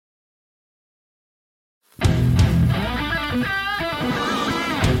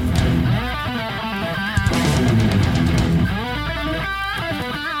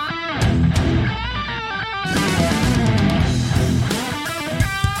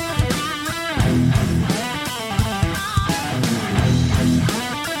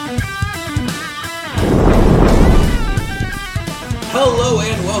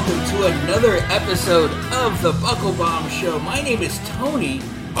to another episode of the Buckle Bomb Show. My name is Tony.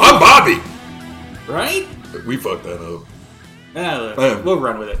 I'm Bobby. Right? We fucked that up. We'll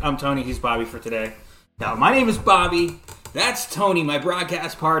run with it. I'm Tony. He's Bobby for today. Now, my name is Bobby. That's Tony, my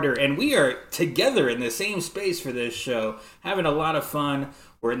broadcast partner, and we are together in the same space for this show, having a lot of fun.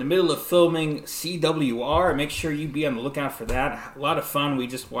 We're in the middle of filming CWR. Make sure you be on the lookout for that. A lot of fun. We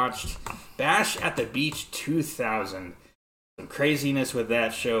just watched Bash at the Beach 2000. Some craziness with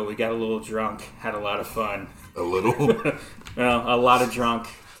that show. We got a little drunk, had a lot of fun. A little? Well, a lot of drunk.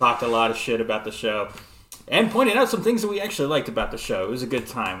 Talked a lot of shit about the show. And pointed out some things that we actually liked about the show. It was a good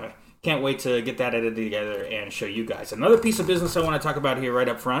time. I can't wait to get that edited together and show you guys. Another piece of business I want to talk about here right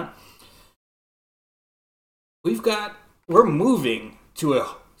up front. We're moving to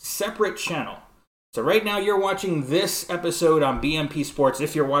a separate channel. So right now you're watching this episode on BMP Sports.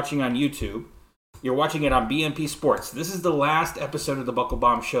 If you're watching on YouTube, you're watching it on BMP Sports. This is the last episode of the Buckle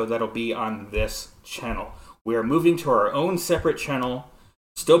Bomb Show that'll be on this channel. We are moving to our own separate channel,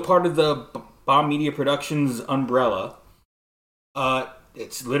 still part of the Bomb Media Productions umbrella.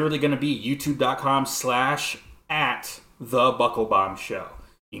 It's literally going to be youtube.com/@thebucklebombshow.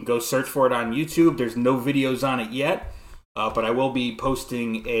 You can go search for it on YouTube. There's no videos on it yet, but I will be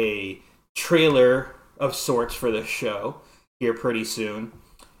posting a trailer of sorts for the show here pretty soon.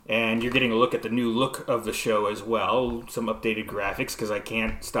 And you're getting a look at the new look of the show as well. Some updated graphics, because I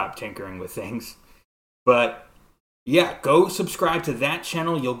can't stop tinkering with things. But yeah, go subscribe to that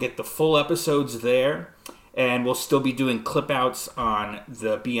channel. You'll get the full episodes there. And we'll still be doing clip outs on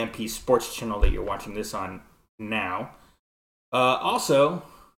the BMP Sports channel that you're watching this on now. Also,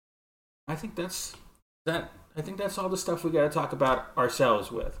 I think that's all the stuff we got to talk about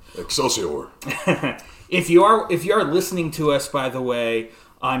ourselves with. Excelsior. If you are listening to us, by the way,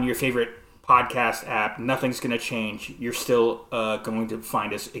 on your favorite podcast app, nothing's going to change. You're still going to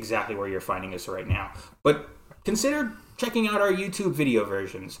find us exactly where you're finding us right now. But consider checking out our YouTube video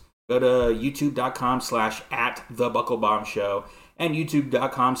versions. Go to youtube.com/@thebucklebombshow and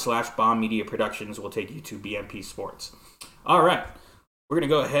youtube.com/bombmediaproductions will take you to BMP Sports. All right. We're going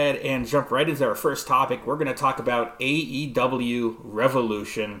to go ahead and jump right into our first topic. We're going to talk about AEW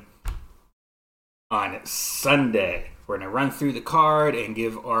Revolution on Sunday. We're going to run through the card and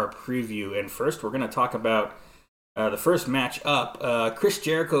give our preview. And first, we're going to talk about the first match up, Chris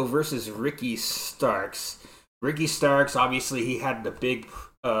Jericho versus Ricky Starks. Ricky Starks, obviously, he had the big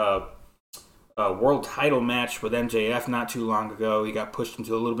world title match with MJF not too long ago. He got pushed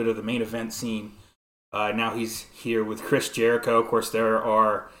into a little bit of the main event scene. Now he's here with Chris Jericho. Of course, there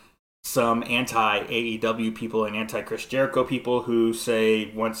are some anti-AEW people and anti-Chris Jericho people who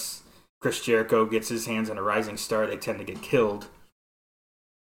say once Chris Jericho gets his hands on a rising star, they tend to get killed.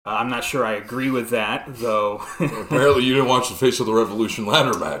 I'm not sure I agree with that, though. Apparently you didn't watch the Face of the Revolution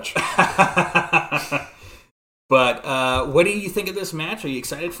ladder match. But what do you think of this match? Are you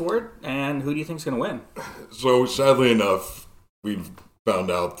excited for it? And who do you think is going to win? So, sadly enough, we've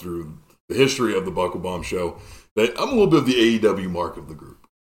found out through the history of the Buckle Bomb Show that I'm a little bit of the AEW mark of the group.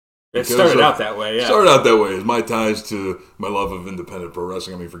 It started out that way, yeah. Started out that way. It's my ties to my love of independent pro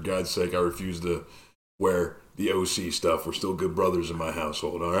wrestling. I mean, for God's sake, I refuse to wear the OC stuff. We're still good brothers in my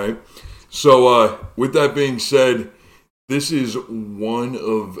household, all right? So, with that being said, this is one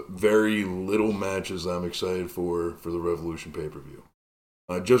of very little matches I'm excited for the Revolution pay-per-view.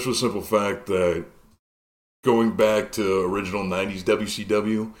 Just for the simple fact that going back to original 90s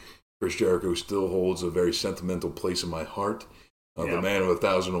WCW, Chris Jericho still holds a very sentimental place in my heart. The man of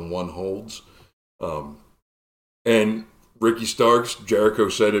 1,001 holds. And Ricky Starks, Jericho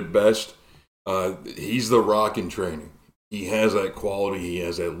said it best, he's the Rock in training. He has that quality, he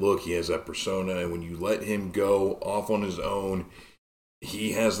has that look, he has that persona, and when you let him go off on his own,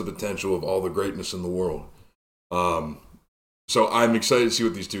 he has the potential of all the greatness in the world. So I'm excited to see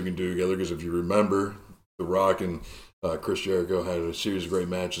what these two can do together, because if you remember, The Rock and Chris Jericho had a series of great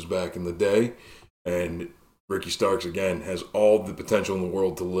matches back in the day, and Ricky Starks, again, has all the potential in the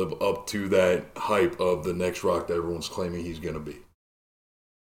world to live up to that hype of the next Rock that everyone's claiming he's going to be.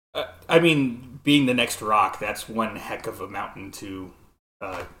 I mean, being the next Rock, that's one heck of a mountain to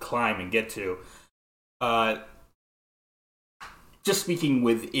climb and get to. Just speaking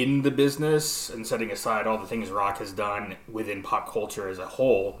within the business and setting aside all the things Rock has done within pop culture as a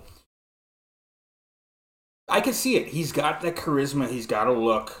whole, I can see it. He's got that charisma. He's got a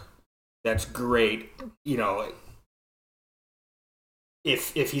look that's great. You know,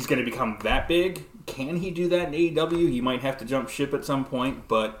 if he's going to become that big, can he do that in AEW? He might have to jump ship at some point,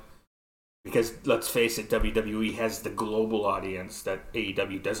 but because let's face it, WWE has the global audience that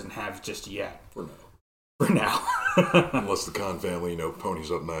AEW doesn't have just yet. For now. Unless the Khan family,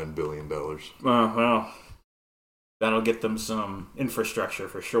 ponies up $9 billion. Well, that'll get them some infrastructure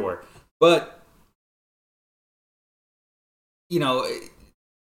for sure. But,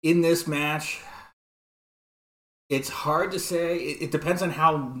 in this match, it's hard to say. It depends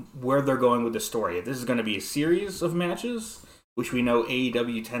on where they're going with the story. If this is going to be a series of matches, which we know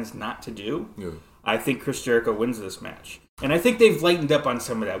AEW tends not to do, I think Chris Jericho wins this match. And I think they've lightened up on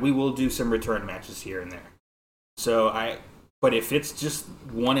some of that. We will do some return matches here and there. But if it's just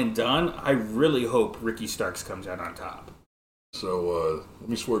one and done, I really hope Ricky Starks comes out on top. So let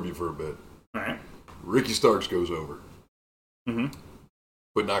me swerve you for a bit. All right. Ricky Starks goes over. Mm-hmm.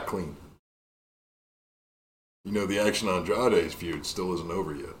 But not clean. The Action Andrade's feud still isn't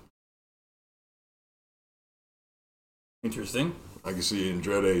over yet. Interesting. I can see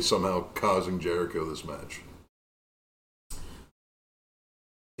Andrade somehow causing Jericho this match.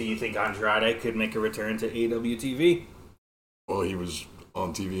 Do you think Andrade could make a return to AEW TV? Well, he was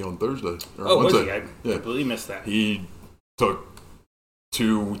on TV on Thursday. Was he? I completely missed that. He took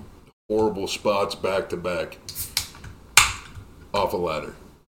 2 horrible spots back to back off a ladder.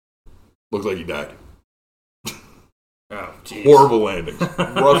 Looked like he died. Oh, jeez. Horrible landings.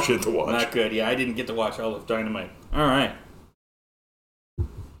 Rough shit to watch. Not good. Yeah, I didn't get to watch all of Dynamite. All right.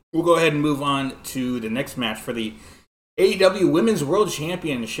 We'll go ahead and move on to the next match for the AEW Women's World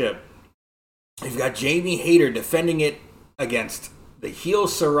Championship. We've got Jamie Hayter defending it against the heel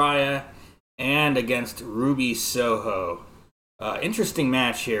Saraya and against Ruby Soho. Interesting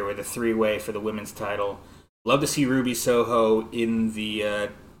match here with a 3-way for the women's title. Love to see Ruby Soho in the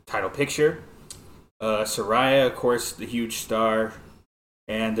title picture. Saraya, of course, the huge star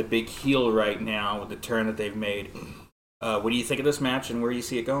and the big heel right now with the turn that they've made. What do you think of this match and where do you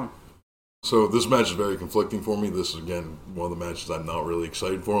see it going? So this match is very conflicting for me. This is, again, one of the matches I'm not really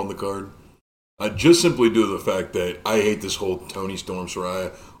excited for on the card. Just simply due to the fact that I hate this whole Toni Storm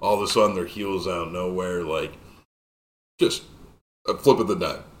Saraya. All of a sudden, their heels out of nowhere. Just a flip of the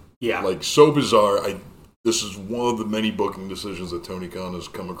dime. Yeah. So bizarre. This is one of the many booking decisions that Tony Khan has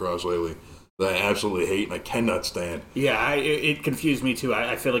come across lately that I absolutely hate and I cannot stand. Yeah, it confused me too.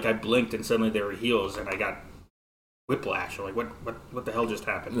 I feel like I blinked and suddenly they were heels and I got whiplash. I'm like, what the hell just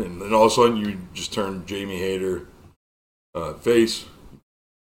happened? And then all of a sudden you just turn Jamie Hayter face.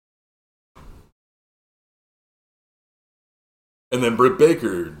 And then Britt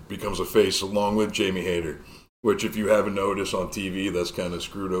Baker becomes a face along with Jamie Hayter, which if you haven't noticed on TV, that's kind of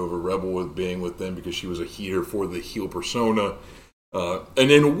screwed over Rebel with being with them because she was a heater for the heel persona.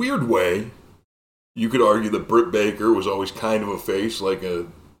 And in a weird way, you could argue that Britt Baker was always kind of a face, like a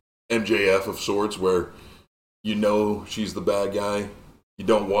MJF of sorts, where she's the bad guy. You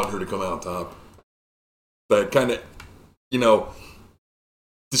don't want her to come out top. That kind of,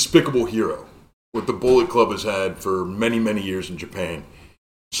 despicable hero, what the Bullet Club has had for many, many years in Japan.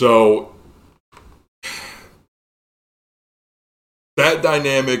 So that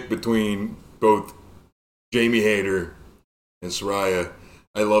dynamic between both Jamie Hayter and Saraya,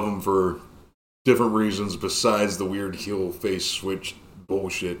 I love them for different reasons besides the weird heel face switch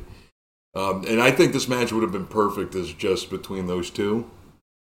bullshit. And I think this match would have been perfect as just between those two.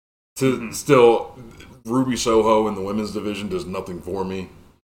 Still, Ruby Soho in the women's division does nothing for me.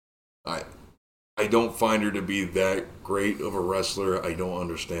 I don't find her to be that great of a wrestler. I don't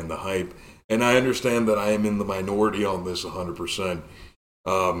understand the hype. And I understand that I am in the minority on this 100%.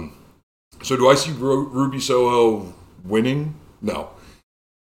 So do I see Ruby Soho winning? No.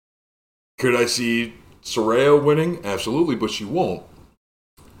 Could I see Saraya winning? Absolutely, but she won't.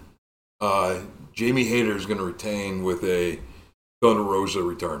 Jamie Hayter is going to retain with a Thunder Rosa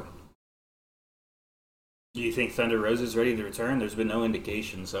return. Do you think Thunder Rosa's ready to return? There's been no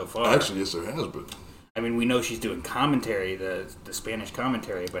indication so far. Actually, yes, there has been. I mean, we know she's doing commentary, the Spanish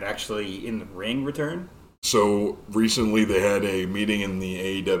commentary, but actually in the ring return? So recently they had a meeting in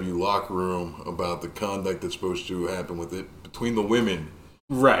the AEW locker room about the conduct that's supposed to happen with it between the women.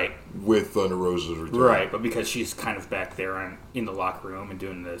 Right. With Thunder Rosa's return. Right, but because she's kind of back there in the locker room and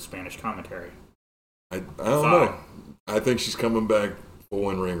doing the Spanish commentary. I don't know. I think she's coming back full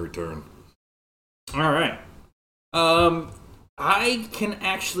in-ring return. All right. I can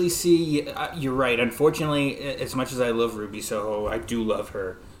actually see, you're right. Unfortunately, as much as I love Ruby Soho, I do love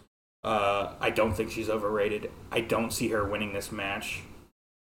her. I don't think she's overrated. I don't see her winning this match.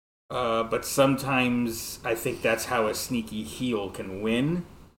 But sometimes I think that's how a sneaky heel can win.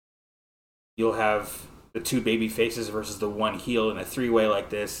 You'll have the two baby faces versus the one heel in a 3-way like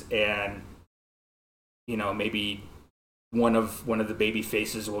this, and maybe one of the baby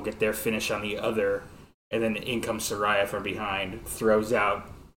faces will get their finish on the other, and then in comes Saraya from behind, throws out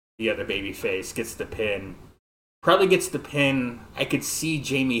the other baby face, gets the pin, probably gets the pin. I could see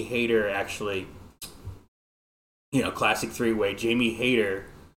Jamie Hayter actually, classic three-way. Jamie Hayter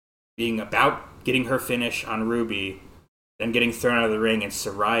being about getting her finish on Ruby, then getting thrown out of the ring, and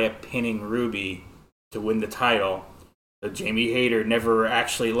Saraya pinning Ruby to win the title. So Jamie Hayter never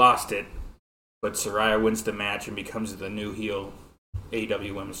actually lost it, but Saraya wins the match and becomes the new heel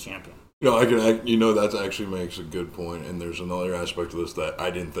AEW Women's Champion. That actually makes a good point, and there's another aspect of this that I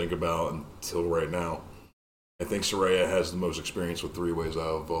didn't think about until right now. I think Saraya has the most experience with three-ways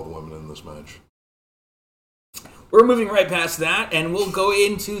out of all the women in this match. We're moving right past that, and we'll go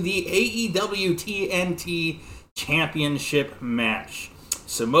into the AEW TNT Championship match.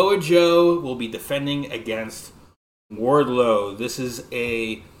 Samoa Joe will be defending against Wardlow. This is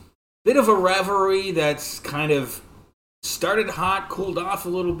a bit of a rivalry that's kind of started hot, cooled off a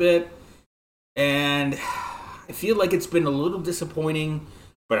little bit, and I feel like it's been a little disappointing,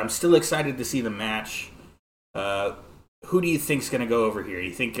 but I'm still excited to see the match. Who do you think's going to go over here?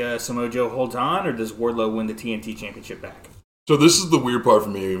 You think Samoa Joe holds on, or does Wardlow win the TNT Championship back? So this is the weird part for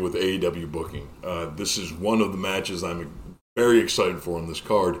me with AEW booking. This is one of the matches I'm very excited for on this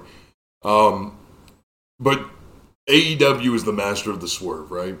card. But AEW is the master of the swerve,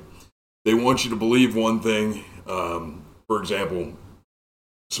 right? They want you to believe one thing. For example,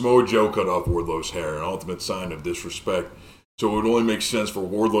 Samoa Joe cut off Wardlow's hair, an ultimate sign of disrespect. So it would only make sense for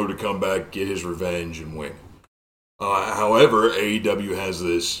Wardlow to come back, get his revenge, and win. However, AEW has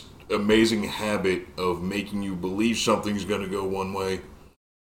this amazing habit of making you believe something's going to go one way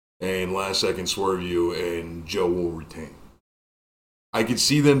and last second swerve you, and Joe will retain. I could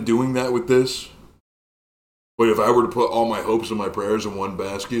see them doing that with this, but if I were to put all my hopes and my prayers in one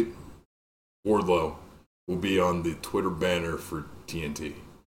basket, Wardlow will be on the Twitter banner for TNT.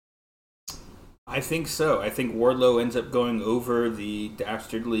 I think so. I think Wardlow ends up going over the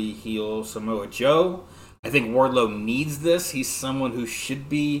dastardly heel Samoa Joe. I think Wardlow needs this. He's someone who should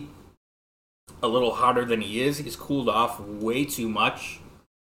be a little hotter than he is. He's cooled off way too much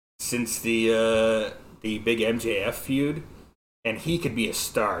since the big MJF feud, and he could be a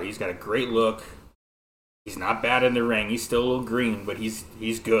star. He's got a great look. He's not bad in the ring. He's still a little green, but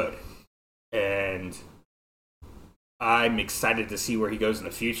he's good. And I'm excited to see where he goes in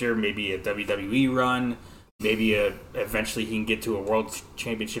the future. Maybe a WWE run. Maybe eventually he can get to a world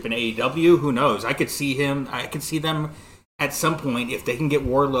championship in AEW. Who knows? I could see them at some point, if they can get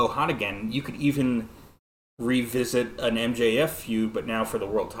Wardlow hot again, you could even revisit an MJF feud, but now for the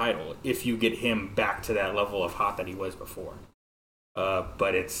world title, if you get him back to that level of hot that he was before.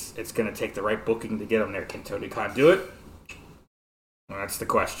 But it's going to take the right booking to get him there. Can Tony Khan do it? Well, that's the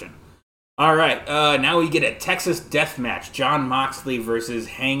question. All right, now we get a Texas death match. Jon Moxley versus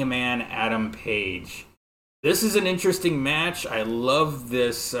Hangman Adam Page. This is an interesting match. I love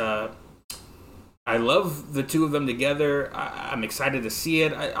this. I love the two of them together. I'm excited to see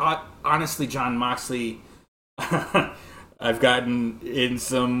it. Honestly, Jon Moxley, I've gotten in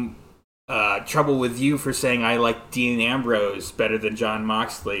some trouble with you for saying I like Dean Ambrose better than Jon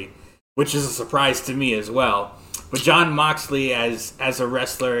Moxley, which is a surprise to me as well. But Jon Moxley as a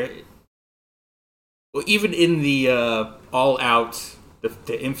wrestler, well, even in the All Out,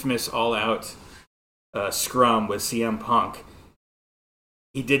 the infamous All Out scrum with CM Punk,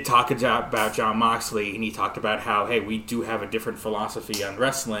 he did talk about Jon Moxley, and he talked about how, hey, we do have a different philosophy on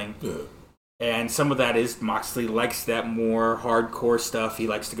wrestling. Yeah. And some of that is Moxley likes that more hardcore stuff. He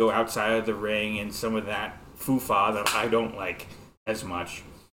likes to go outside of the ring, and some of that foo-fa that I don't like as much.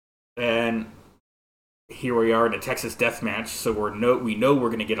 And here we are in a Texas death match, so we know we're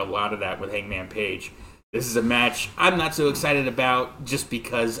going to get a lot of that with Hangman Page. This is a match I'm not so excited about just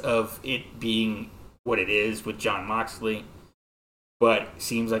because of it being what it is with Jon Moxley. But it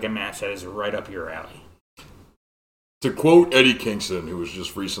seems like a match that is right up your alley. To quote Eddie Kingston, who was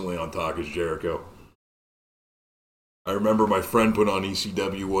just recently on Talk is Jericho, I remember my friend put on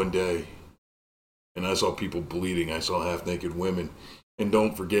ECW one day, and I saw people bleeding. I saw half-naked women. And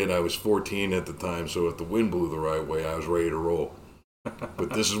don't forget, I was 14 at the time, so if the wind blew the right way, I was ready to roll.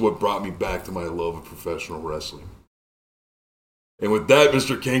 But this is what brought me back to my love of professional wrestling. And with that,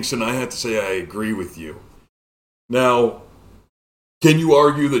 Mr. Kingston, I have to say I agree with you. Now, can you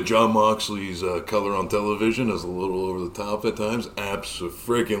argue that Jon Moxley's color on television is a little over the top at times?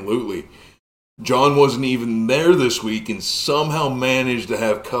 Abso-freaking-lutely. John wasn't even there this week and somehow managed to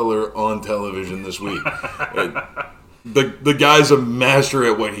have color on television this week. The guy's a master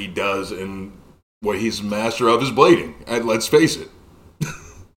at what he does, and what he's a master of is blading. Let's face it.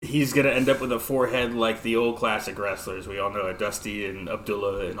 He's going to end up with a forehead like the old classic wrestlers. We all know Dusty and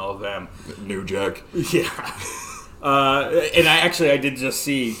Abdullah and all of them. New Jack. Yeah. And I did just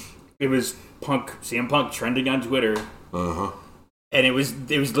see, it was CM Punk trending on Twitter. Uh-huh. And it was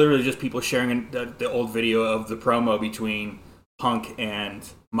literally just people sharing the old video of the promo between Punk and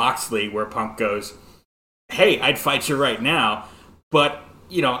Moxley, where Punk goes, "Hey, I'd fight you right now, but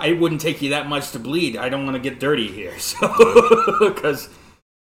I wouldn't take you that much to bleed. I don't want to get dirty here, so because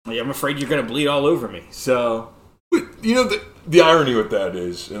I'm afraid you're going to bleed all over me." So, but, the irony with that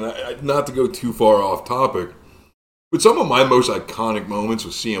is, and not to go too far off topic, but some of my most iconic moments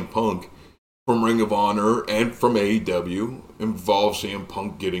with CM Punk from Ring of Honor and from AEW involve CM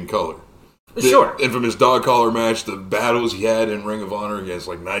Punk getting color. Sure. The infamous dog collar match, the battles he had in Ring of Honor against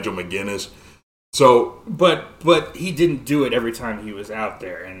like Nigel McGuinness. So, but he didn't do it every time he was out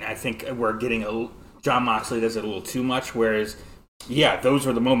there, and I think we're getting John Moxley does it a little too much. Whereas, those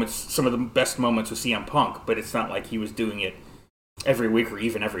were the moments, some of the best moments with CM Punk, but it's not like he was doing it every week or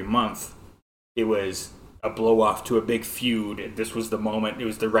even every month. It was a blow off to a big feud. This was the moment. It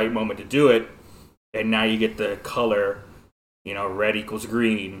was the right moment to do it, and now you get the color. Red equals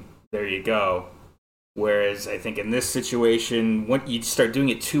green. There you go. Whereas I think in this situation, when you start doing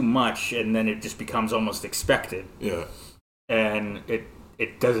it too much, and then it just becomes almost expected. Yeah. And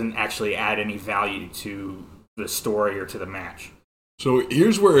it doesn't actually add any value to the story or to the match. So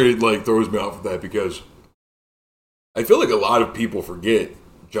here's where it throws me off with that, because I feel like a lot of people forget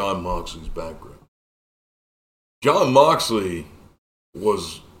John Moxley's background. John Moxley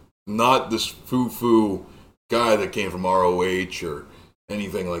was not this foo-foo guy that came from ROH or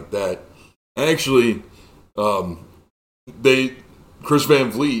anything like that. Actually, Chris Van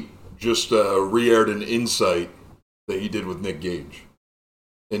Vliet just re-aired an insight that he did with Nick Gage.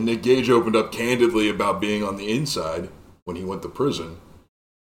 And Nick Gage opened up candidly about being on the inside when he went to prison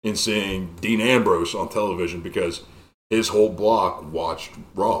and seeing Dean Ambrose on television because his whole block watched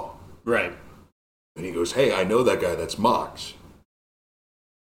Raw. Right. And he goes, "Hey, I know that guy, that's Mox."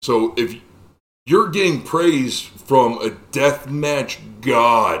 So if you're getting praise from a deathmatch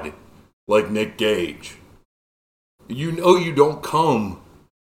god like Nick Gage, you don't come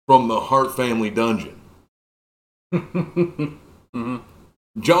from the Hart family dungeon. Mm-hmm.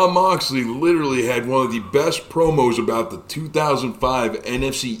 John Moxley literally had one of the best promos about the 2005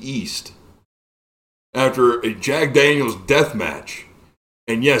 NFC East after a Jack Daniels death match.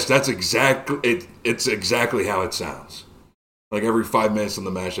 And yes, that's exactly it. It's exactly how it sounds. Like every 5 minutes in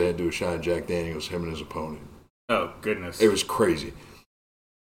the match, they had to do a shot at Jack Daniels, him and his opponent. Oh, goodness. It was crazy.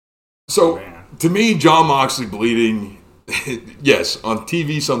 So, to me, John Moxley bleeding, yes, on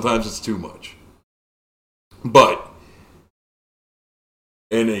TV sometimes it's too much. But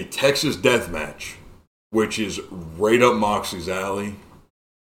in a Texas death match, which is right up Moxley's alley,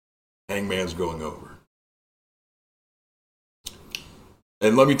 Hangman's going over.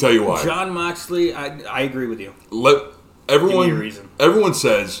 And let me tell you why. John Moxley, I agree with you. Everyone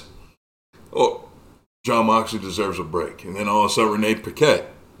says, "Oh, John Moxley deserves a break," and then all of a sudden Renee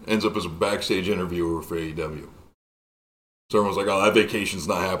Paquette ends up as a backstage interviewer for AEW. So everyone's like, "Oh, that vacation's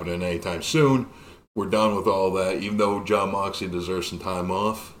not happening anytime soon. We're done with all that." Even though John Moxley deserves some time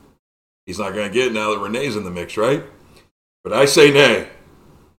off, he's not going to get it now that Renee's in the mix, right? But I say nay.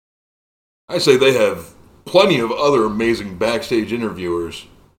 I say they have plenty of other amazing backstage interviewers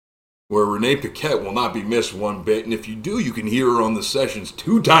where Renee Paquette will not be missed one bit. And if you do, you can hear her on the sessions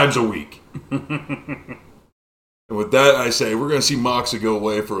 2 times a week. And with that, I say we're going to see Moxley go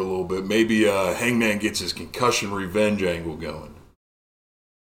away for a little bit. Maybe Hangman gets his concussion revenge angle going.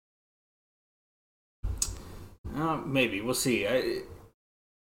 Maybe. We'll see.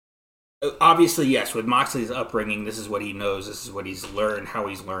 Obviously, yes, with Moxley's upbringing, this is what he knows. This is what he's learned, how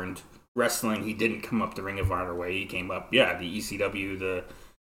he's learned wrestling. He didn't come up the Ring of Honor way. He came up, the ECW, the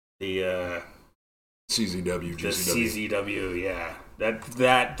CZW, GCW. The CZW, yeah.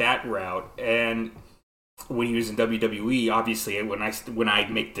 That route. And when he was in WWE, obviously, when I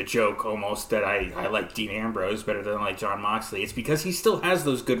make the joke almost that I like Dean Ambrose better than I like John Moxley, it's because he still has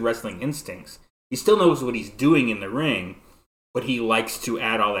those good wrestling instincts. He still knows what he's doing in the ring, but he likes to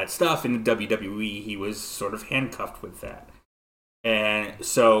add all that stuff. In the WWE, he was sort of handcuffed with that. And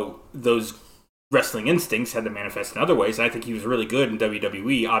so those wrestling instincts had to manifest in other ways. I think he was really good in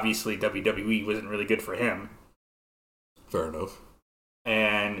WWE. Obviously, WWE wasn't really good for him. Fair enough.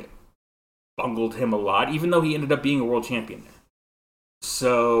 And bungled him a lot, even though he ended up being a world champion.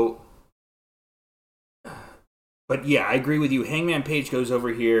 So, but yeah, I agree with you. Hangman Page goes over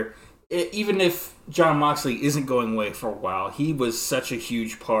here. Even if John Moxley isn't going away for a while, he was such a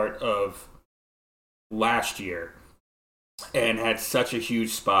huge part of last year and had such a huge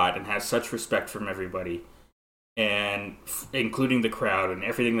spot and has such respect from everybody, and including the crowd and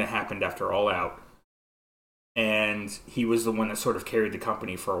everything that happened after All Out. and he was the one that sort of carried the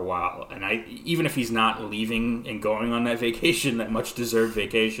company for a while. And even if he's not leaving and going on that vacation, that much deserved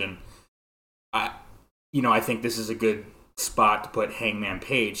vacation, I think this is a good spot to put Hangman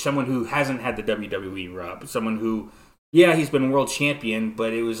Page, someone who hasn't had the WWE rub, someone who, he's been world champion,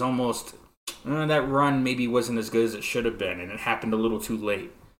 but it was almost that run maybe wasn't as good as it should have been, and it happened a little too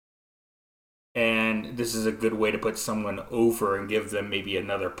late. And this is a good way to put someone over and give them maybe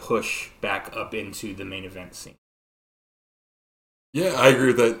another push back up into the main event scene. Yeah, I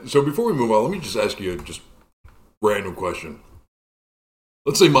agree with that. So before we move on, let me just ask you a just random question.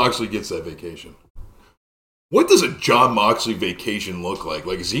 Let's say Moxley gets that vacation. What does a Jon Moxley vacation look like?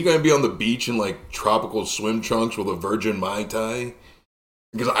 Like, is he going to be on the beach in, like, tropical swim trunks with a Virgin Mai Tai?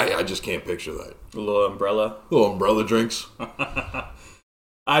 Because I just can't picture that. A little umbrella. Little umbrella drinks.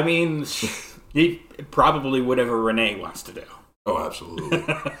 I mean, he probably whatever Renee wants to do. Oh, absolutely.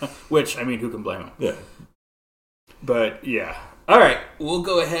 Which, I mean, who can blame him? Yeah. But, yeah. All right, we'll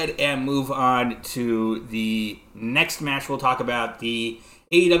go ahead and move on to the next match. We'll talk about the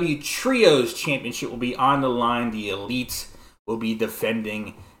AEW Trios Championship will be on the line. The Elite will be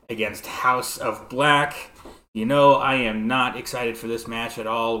defending against House of Black. You know, I am not excited for this match at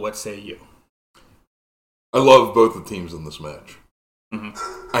all. What say you? I love both the teams in this match.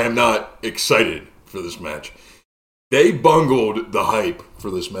 Mm-hmm. I am not excited for this match. They bungled the hype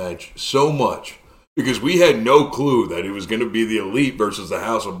for this match so much because we had no clue that it was going to be the Elite versus the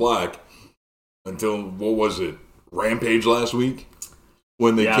House of Black until, what was it, Rampage last week?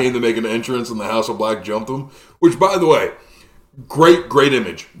 When they came to make an entrance and the House of Black jumped them. Which, by the way, great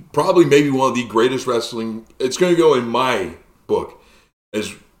image. Probably maybe one of the greatest wrestling. It's going to go in my book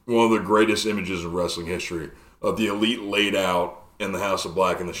as one of the greatest images in wrestling history of the Elite laid out in the House of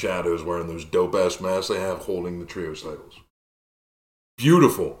Black in the shadows wearing those dope-ass masks they have holding the Trios titles.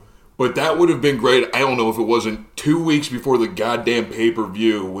 Beautiful. But that would have been great. I don't know if it wasn't 2 weeks before the goddamn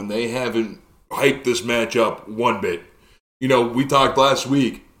pay-per-view when they haven't hyped this match up one bit. You know, we talked last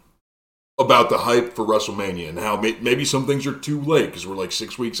week about the hype for WrestleMania and how maybe some things are too late because we're like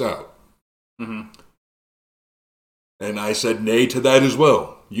 6 weeks out. Mm-hmm. And I said nay to that as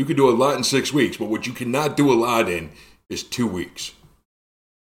well. You can do a lot in 6 weeks, but what you cannot do a lot in is 2 weeks.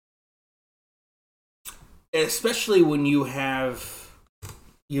 Especially when you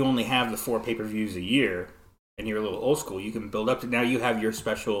only have the 4 pay-per-views a year and you're a little old school. You can build up to, now you have your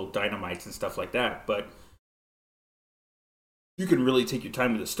special dynamites and stuff like that, but you can really take your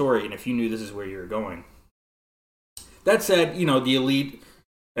time with the story, and if you knew this is where you were going. That said, you know, the Elite,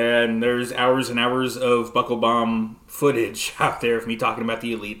 and there's hours and hours of Buckle Bomb footage out there of me talking about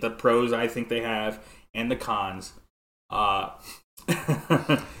the Elite, the pros I think they have, and the cons,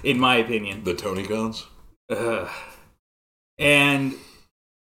 in my opinion. The Tony cons? And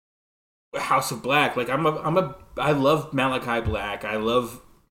House of Black, like I love Malachi Black. I love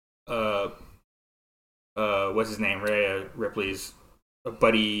what's his name? Rhea Ripley's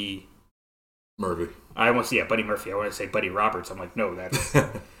Buddy Murphy. I want to see Buddy Murphy. I want to say Buddy Roberts. I'm like, no,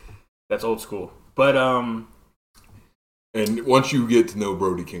 that's old school. But and once you get to know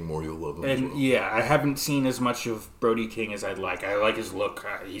Brody King more, you'll love him. And as well. Yeah, I haven't seen as much of Brody King as I'd like. I like his look.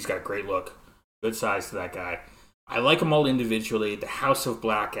 He's got a great look. Good size to that guy. I like them all individually. The House of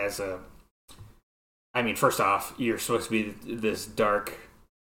Black I mean, first off, you're supposed to be this dark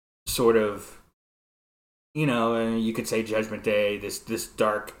sort of, you know, you could say Judgment Day, this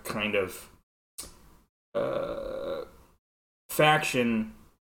dark kind of faction,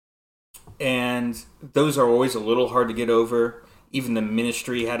 and those are always a little hard to get over. Even the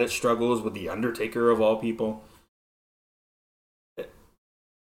Ministry had its struggles with The Undertaker, of all people.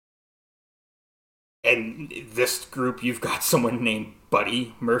 And this group, you've got someone named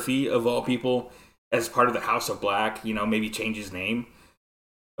Buddy Murphy, of all people, as part of the House of Black, you know, maybe change his name.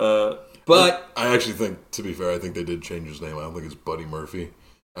 But I actually think, to be fair, I think they did change his name. I don't think it's Buddy Murphy.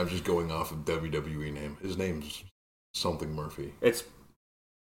 I'm just going off of WWE name. His name's something Murphy. I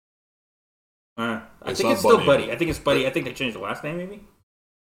think it's still Buddy. I think it's Buddy. I think they changed the last name, maybe?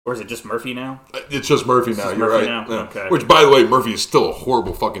 Or is it just Murphy now? It's just Murphy now. You're Murphy right. Now? Yeah. Okay. Which, by the way, Murphy is still a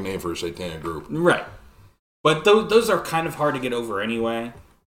horrible fucking name for a satanic group. Right. But those are kind of hard to get over anyway.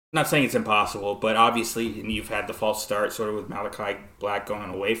 I'm not saying it's impossible, but obviously you've had the false start sort of with Malachi Black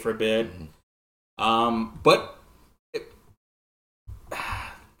going away for a bit. Mm-hmm.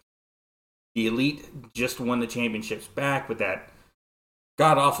 The Elite just won the championships back with that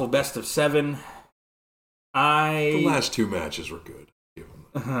god-awful best of 7. The last 2 matches were good.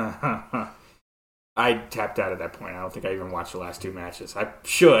 I tapped out at that point. I don't think I even watched the last 2 matches. I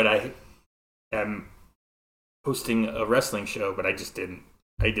should. I am hosting a wrestling show, but I just didn't.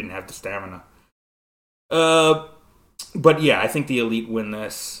 I didn't have the stamina. But yeah, I think the Elite win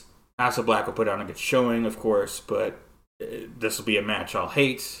this. House of Black will put on a good showing, of course, but this will be a match I'll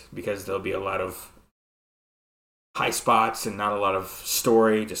hate because there'll be a lot of high spots and not a lot of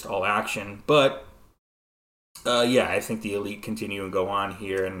story, just all action. But yeah, I think the Elite continue and go on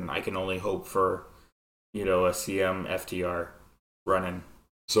here, and I can only hope for, a CM FTR run-in.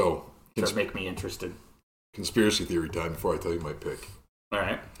 So make me interested. Conspiracy theory time before I tell you my pick. All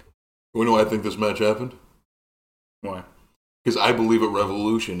right. You know why I think this match happened? Why? Because I believe at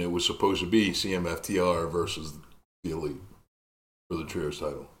Revolution it was supposed to be CM FTR versus the Elite for the Trios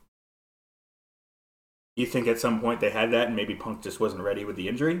title. You think at some point they had that and maybe Punk just wasn't ready with the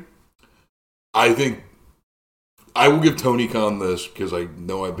injury? I think I will give Tony Khan this because I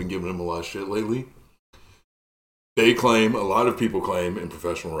know I've been giving him a lot of shit lately. A lot of people claim in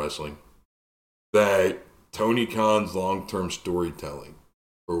professional wrestling that Tony Khan's long-term storytelling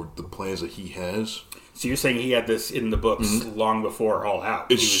or the plans that he has. So you're saying he had this in the books long before All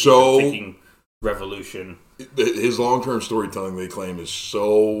Out. It's so thinking Revolution. His long-term storytelling, they claim, is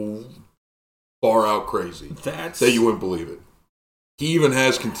so far out crazy that you wouldn't believe it. He even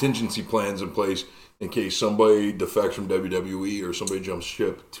has contingency plans in place in case somebody defects from WWE or somebody jumps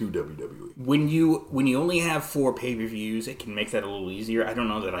ship to WWE. When you only have 4 pay-per-views, it can make that a little easier. I don't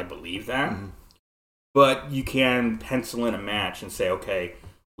know that I believe that. But you can pencil in a match and say, okay,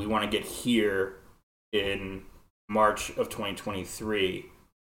 we want to get here in March of 2023.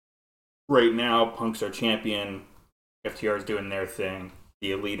 Right now, Punk's our champion. FTR's doing their thing.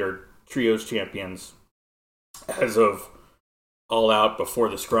 The Elite are Trios champions. As of All Out before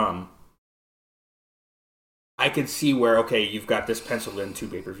the Scrum, I could see where, okay, you've got this penciled in 2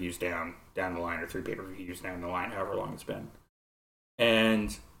 pay-per-views down the line, or 3 pay-per-views down the line, however long it's been.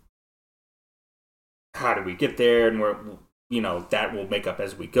 And how do we get there? And we're, that will make up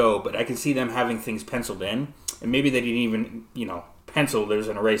as we go. But I can see them having things penciled in. And maybe they didn't even, pencil, there's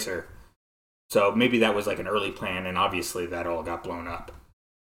an eraser. So maybe that was like an early plan, and obviously that all got blown up.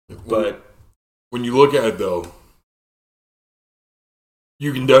 But when you look at it, though,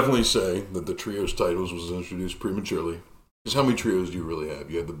 you can definitely say that the Trios titles was introduced prematurely. Because how many trios do you really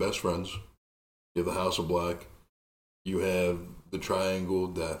have? You have the Best Friends, you have the House of Black, you have the Triangle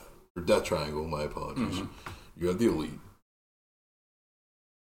Death, or Death Triangle, my apologies. You have the Elite.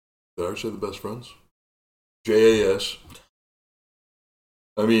 Did I already say the Best Friends? JAS.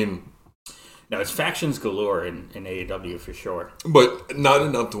 I mean... Now, it's factions galore in AEW for sure. But not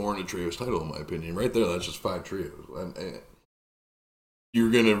enough to warrant a Trios title, in my opinion. Right there, that's just 5 trios. And you're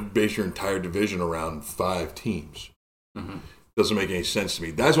going to base your entire division around 5 teams. Doesn't make any sense to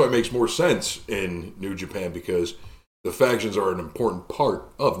me. That's why it makes more sense in New Japan, because the factions are an important part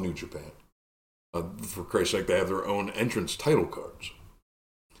of New Japan. For Christ's sake, they have their own entrance title cards.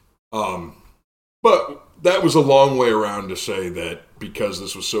 But that was a long way around to say that because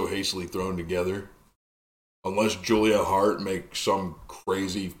this was so hastily thrown together, unless Julia Hart makes some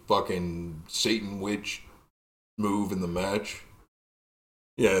crazy fucking Satan witch move in the match,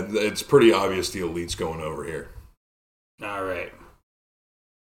 yeah, it's pretty obvious the Elite's going over here. All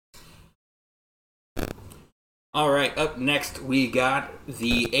right, up next we got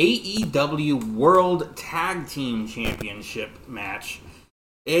the AEW World Tag Team Championship match.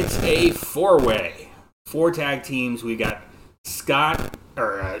 It's a 4-way. 4 tag teams. We got Austin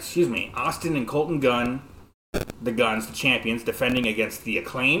and Colton Gunn, the Guns, the champions, defending against the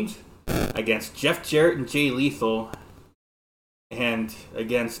Acclaimed, against Jeff Jarrett and Jay Lethal, and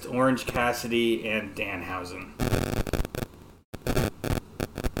against Orange Cassidy and Danhausen.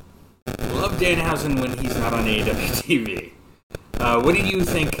 Love Danhausen when he's not on AEW TV. What do you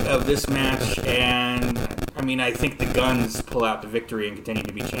think of this match? And I think the Guns pull out the victory and continue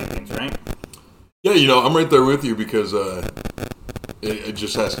to be champions, right? Yeah, I'm right there with you because it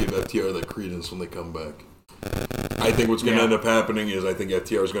just has to give FTR that credence when they come back. I think what's going to end up happening is I think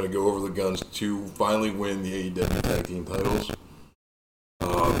FTR is going to go over the Guns to finally win the AEW Tag Team titles.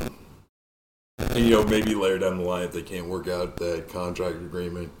 And, maybe later down the line, if they can't work out that contract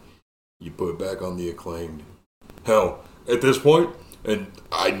agreement, you put it back on the Acclaimed. Hell, at this point, and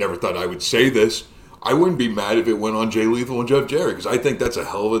I never thought I would say this, I wouldn't be mad if it went on Jay Lethal and Jeff Jarrett, because I think that's a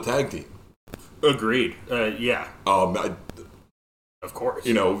hell of a tag team. Agreed. Yeah. Of course.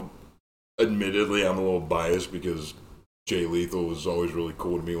 Admittedly, I'm a little biased because Jay Lethal was always really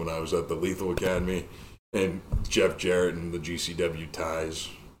cool to me when I was at the Lethal Academy, and Jeff Jarrett and the GCW ties,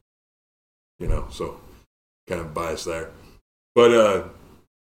 so kind of biased there. But,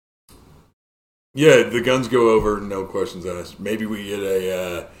 yeah, the Guns go over, no questions asked. Maybe we get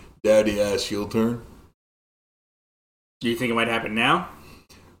a daddy-ass heel turn. Do you think it might happen now?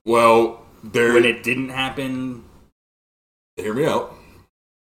 Well, when it didn't happen. Hear me out.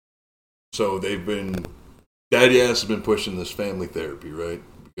 So Daddy Ass has been pushing this family therapy, right?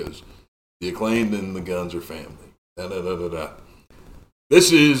 Because the Acclaimed and the Guns are family. Da-da-da-da-da.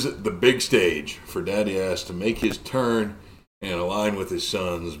 This is the big stage for Daddy Ass to make his turn and align with his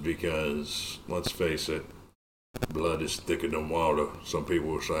sons because, let's face it, blood is thicker than water, some people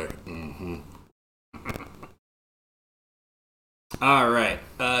will say. Mm-hmm. All right.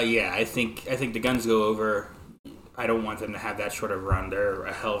 Yeah, I think the Guns go over. I don't want them to have that short of run. They're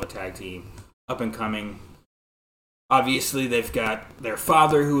a hell of a tag team. Up and coming. Obviously, they've got their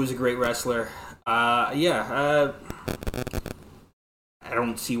father, who is a great wrestler. I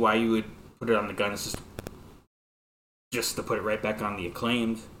don't see why you would put it on the Guns just to put it right back on the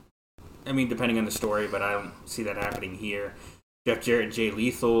Acclaimed. I mean, depending on the story, but I don't see that happening here. Jeff Jarrett and Jay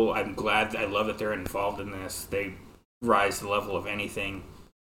Lethal, I love that they're involved in this. They rise to the level of anything.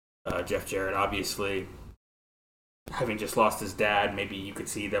 Jeff Jarrett, obviously, having just lost his dad, maybe you could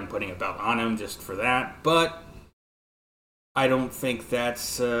see them putting a belt on him just for that. But I don't think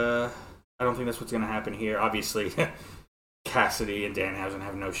that's what's going to happen here. Obviously, Cassidy and Danhausen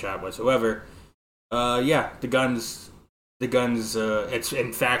have no shot whatsoever. The Guns. The Guns.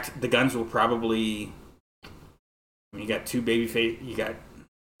 In fact, the Guns will probably. You got two babyface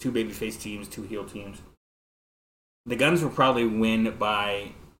teams, two heel teams. The Guns will probably win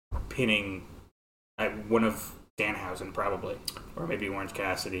by pinning one of Danhausen, probably, or maybe Orange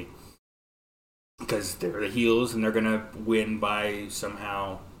Cassidy, because they're the heels and they're gonna win by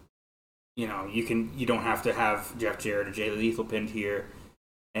somehow. You don't have to have Jeff Jarrett or Jay Lethal pinned here,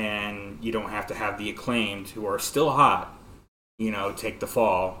 and you don't have to have the Acclaimed, who are still hot, take the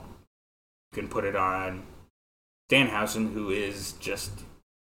fall. You can put it on Danhausen, who is just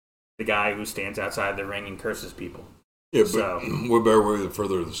the guy who stands outside the ring and curses people. Yeah, but what better way to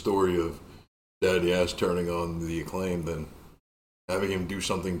further the story of Daddy Ass turning on the Acclaimed than having him do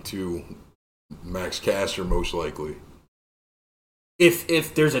something to Max Caster, most likely.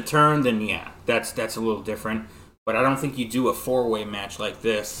 If there's a turn, then yeah, that's a little different. But I don't think you do a 4-way match like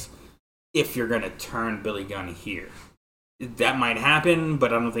this if you're going to turn Billy Gunn here. That might happen,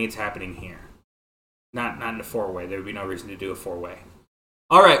 but I don't think it's happening here. Not in a 4-way. There would be no reason to do a 4-way.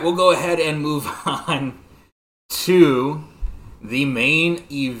 All right, we'll go ahead and move on to the main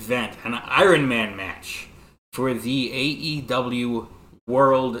event, an Iron Man match for the AEW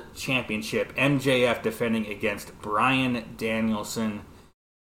World Championship. MJF defending against Bryan Danielson.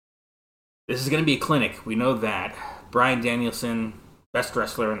 This is going to be a clinic. We know that. Bryan Danielson, best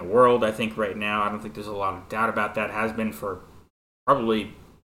wrestler in the world, I think, right now. I don't think there's a lot of doubt about that. Has been for probably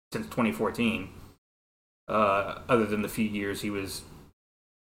since 2014. Other than the few years he was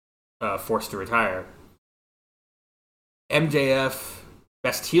forced to retire. MJF,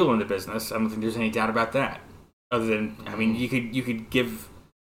 best heel in the business. I don't think there's any doubt about that. Other than, I mean, you could give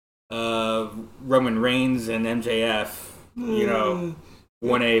Roman Reigns and MJF, 1A,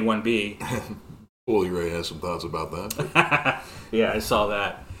 1B. Bully Ray has some thoughts about that. Yeah, I saw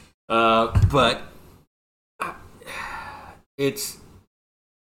that. But it's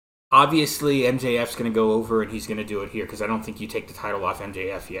obviously MJF's going to go over and he's going to do it here because I don't think you take the title off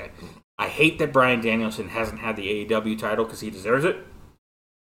MJF yet. I hate that Bryan Danielson hasn't had the AEW title because he deserves it.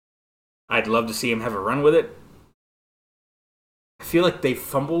 I'd love to see him have a run with it. I feel like they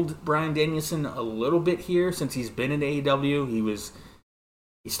fumbled Bryan Danielson a little bit here since he's been in AEW.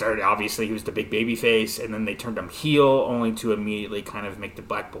 He started, obviously, he was the big baby face, and then they turned him heel, only to immediately kind of make the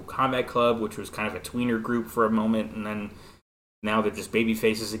Blackpool Combat Club, which was kind of a tweener group for a moment, and then now they're just baby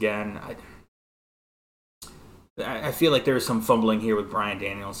faces again. I feel like there was some fumbling here with Bryan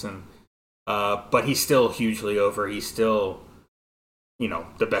Danielson, but he's still hugely over. He's still,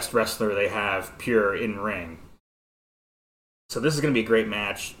 the best wrestler they have, pure in ring. So this is going to be a great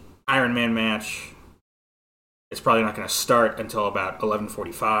match. Iron Man match. It's probably not going to start until about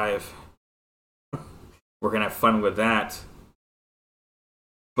 11:45. We're going to have fun with that.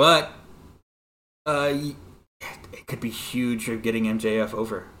 But it could be huge of getting MJF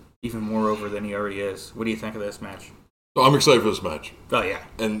over. Even more over than he already is. What do you think of this match? So I'm excited for this match. Oh, yeah.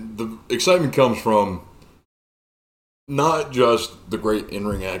 And the excitement comes from not just the great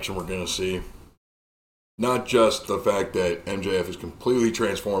in-ring action we're going to see, not just the fact that MJF has completely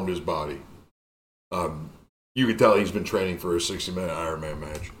transformed his body. You can tell he's been training for a 60-minute Iron Man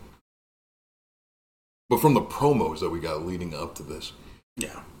match. But from the promos that we got leading up to this.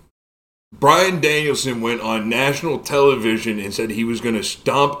 Yeah. Bryan Danielson went on national television and said he was going to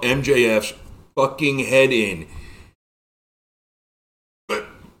stomp MJF's fucking head in. But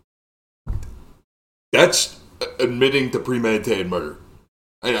that's admitting to premeditated murder.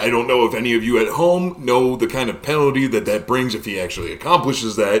 I don't know if any of you at home know the kind of penalty that brings if he actually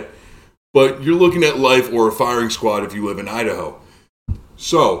accomplishes that, but you're looking at life or a firing squad if you live in Idaho.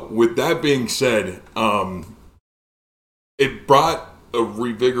 So, with that being said, it brought a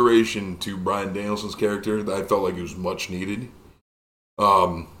revigoration to Bryan Danielson's character that I felt like it was much needed.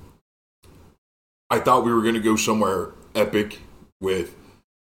 I thought we were going to go somewhere epic with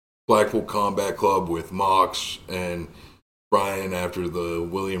Blackpool Combat Club with Mox and Bryan after the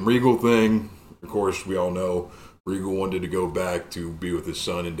William Regal thing. Of course, we all know Regal wanted to go back to be with his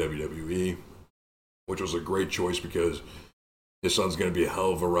son in WWE, which was a great choice because his son's going to be a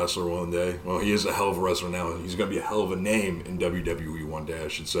hell of a wrestler one day. Well, he is a hell of a wrestler now. He's going to be a hell of a name in WWE one day, I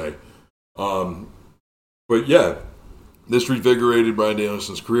should say. But yeah, this revigorated Bryan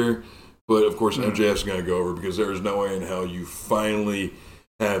Danielson's career. But of course, MJF's going to go over because there is no way in hell you finally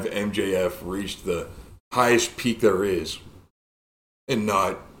have MJF reach the highest peak there is and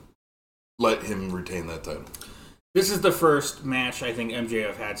not let him retain that title. This is the first match I think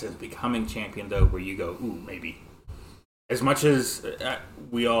MJF had since becoming champion, though, where you go, ooh, maybe. As much as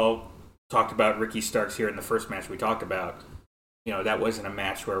we all talked about Ricky Starks here in the first match we talked about, that wasn't a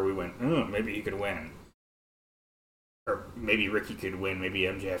match where we went, maybe he could win. Or maybe Ricky could win, maybe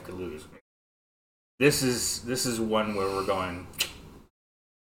MJF could lose. This is one where we're going,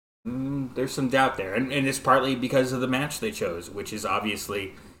 there's some doubt there. And it's partly because of the match they chose, which is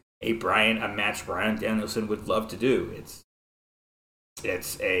obviously a match Bryan Danielson would love to do.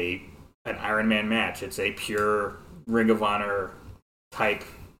 It's an Iron Man match. It's a pure Ring of Honor type,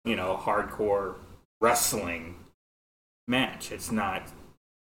 hardcore wrestling match. It's not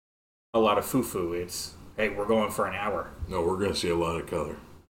a lot of foo-foo. It's, hey, we're going for an hour. No, we're going to see a lot of color.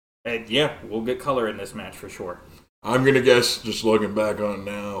 And yeah, we'll get color in this match for sure. I'm going to guess, just looking back on it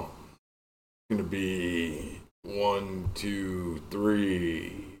now, it's going to be 1, 2,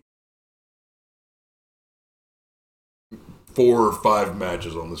 3, 4 or 5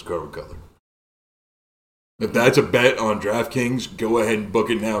 matches on this card with color. If that's a bet on DraftKings, go ahead and book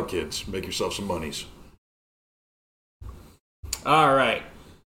it now, kids. Make yourself some monies. All right.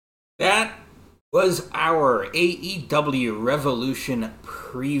 That was our AEW Revolution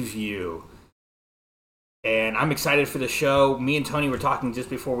Preview. And I'm excited for the show. Me and Tony were talking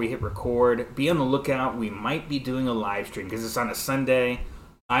just before we hit record. Be on the lookout. We might be doing a live stream because it's on a Sunday.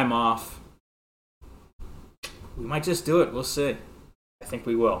 I'm off. We might just do it. We'll see. I think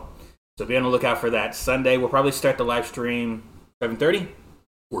we will. So be on the lookout for that. Sunday, we'll probably start the live stream 7:30.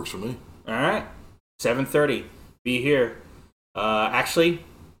 Works for me. All right. 7:30. Be here. Be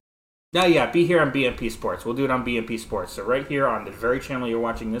here on BMP Sports. We'll do it on BMP Sports. So right here on the very channel you're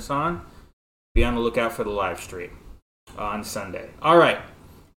watching this on, be on the lookout for the live stream on Sunday. All right.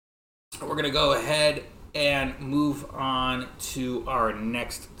 We're going to go ahead and move on to our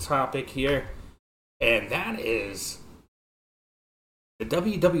next topic here. And that is the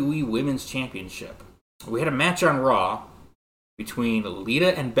WWE Women's Championship. We had a match on Raw between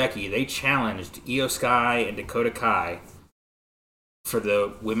Lita and Becky. They challenged Io Sky and Dakota Kai for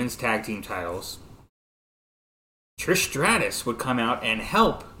the women's tag team titles. Trish Stratus would come out and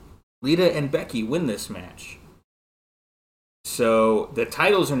help Lita and Becky win this match. So the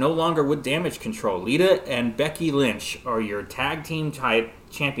titles are no longer with Damage Control. Lita and Becky Lynch are your tag team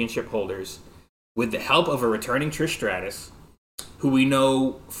championship holders with the help of a returning Trish Stratus, who we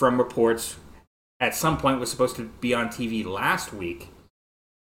know from reports at some point was supposed to be on TV last week,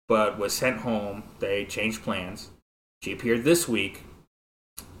 but was sent home. They changed plans. She appeared this week.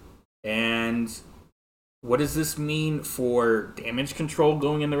 And what does this mean for Damage Control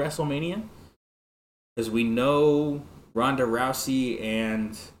going into WrestleMania? Because we know Ronda Rousey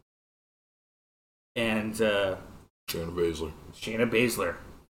and Shayna Baszler.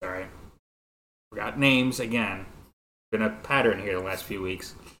 Sorry. Forgot names again. Been a pattern here the last few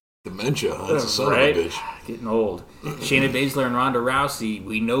weeks. Dementia, huh? That's a son of a bitch. Getting old. Shayna Baszler and Ronda Rousey,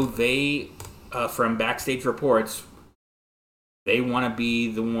 we know they, from backstage reports, they want to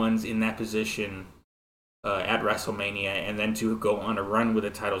be the ones in that position at WrestleMania and then to go on a run with the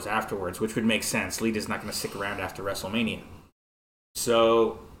titles afterwards, which would make sense. Lita's not going to stick around after WrestleMania.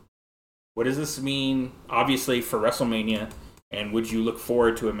 So, what does this mean, obviously, for WrestleMania? And would you look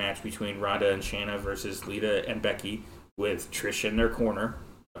forward to a match between Ronda and Shayna versus Lita and Becky with Trish in their corner,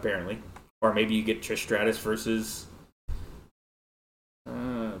 apparently? Or maybe you get Trish Stratus versus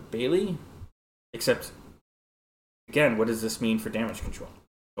Bayley? Except, again, what does this mean for Damage Control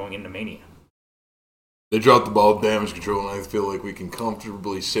going into Mania? They dropped the ball with Damage Control, and I feel like we can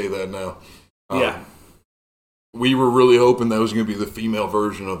comfortably say that now. Yeah. We were really hoping that was going to be the female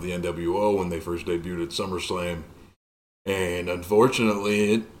version of the NWO when they first debuted at SummerSlam. And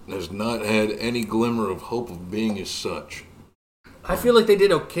unfortunately, it has not had any glimmer of hope of being as such. I feel like they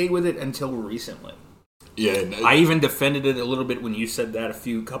did okay with it until recently. Yeah, I even defended it a little bit when you said that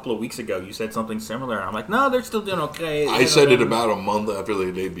couple of weeks ago. You said something similar. I'm like, no, they're still doing okay. I said it about a month after they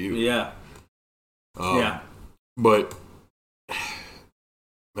debuted. Yeah. Yeah. But,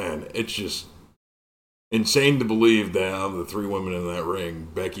 man, it's just insane to believe that out of the three women in that ring,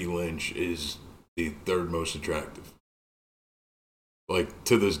 Becky Lynch is the third most attractive. Like,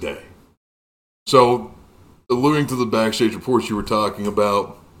 to this day. So, alluding to the backstage reports you were talking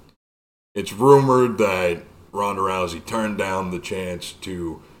about, it's rumored that Ronda Rousey turned down the chance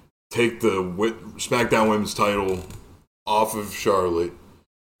to take the SmackDown Women's title off of Charlotte,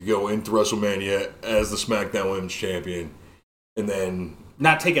 to go into WrestleMania as the SmackDown Women's Champion, and then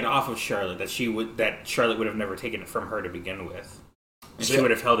not take it off of Charlotte. That Charlotte would have never taken it from her to begin with, and she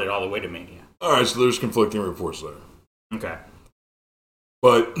would have held it all the way to Mania. All right, so there's conflicting reports there. Okay,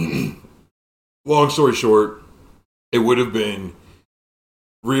 but long story short, it would have been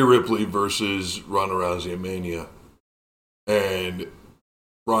Rhea Ripley versus Ronda Rousey at Mania. And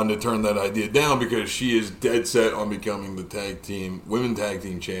Ronda turned that idea down because she is dead set on becoming the women tag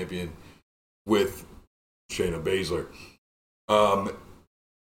team champion with Shayna Baszler.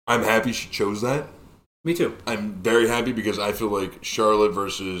 I'm happy she chose that. Me too. I'm very happy because I feel like Charlotte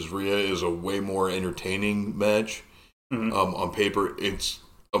versus Rhea is a way more entertaining match. Mm-hmm. On paper, it's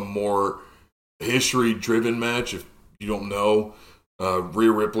a more history-driven match. If you don't know,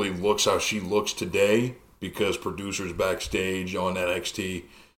 Rhea Ripley looks how she looks today because producers backstage on NXT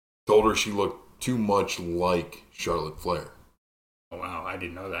told her she looked too much like Charlotte Flair. Oh, wow. I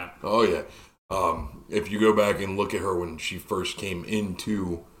didn't know that. Oh, yeah. If you go back and look at her when she first came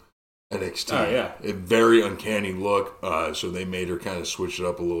into NXT, a very uncanny look. So they made her kind of switch it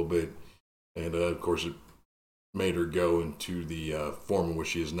up a little bit. And, of course, it made her go into the form in which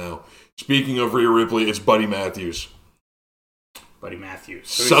she is now. Speaking of Rhea Ripley, it's Buddy Matthews. Buddy Matthews.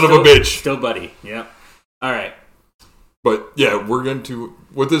 So Son of a bitch. Still Buddy. Yep. All right. But, yeah, we're going to...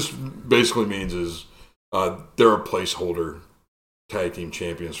 What this basically means is they're a placeholder tag team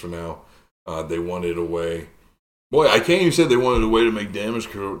champions for now. They wanted a way... Boy, I can't even say they wanted a way to make Damage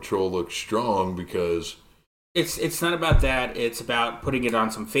Control look strong because... It's not about that. It's about putting it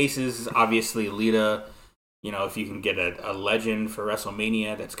on some faces. Obviously, Lita... You know, if you can get a legend for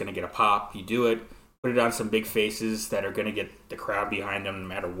WrestleMania that's going to get a pop, you do it. Put it on some big faces that are going to get the crowd behind them no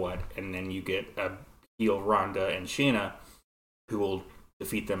matter what. And then you get a heel Ronda and Shayna who will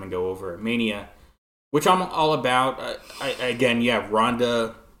defeat them and go over at Mania, which I'm all about.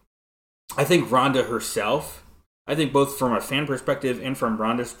 Ronda. I think Ronda herself, I think both from a fan perspective and from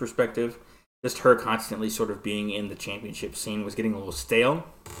Ronda's perspective, just her constantly sort of being in the championship scene was getting a little stale.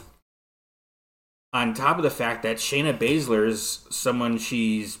 On top of the fact that Shayna Baszler is someone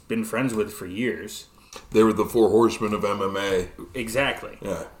she's been friends with for years. They were the four horsemen of MMA. Exactly.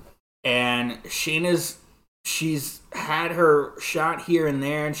 Yeah. And she's had her shot here and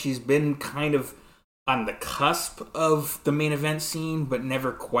there, and she's been kind of on the cusp of the main event scene, but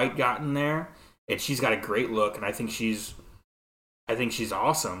never quite gotten there. And she's got a great look, and I think she's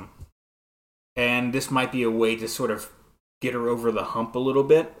awesome. And this might be a way to sort of get her over the hump a little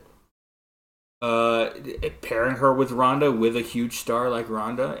bit. Pairing her with Ronda, with a huge star like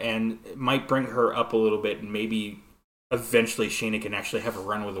Ronda, and it might bring her up a little bit, and maybe eventually Shayna can actually have a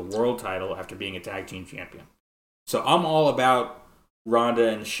run with a world title after being a tag team champion. So I'm all about Ronda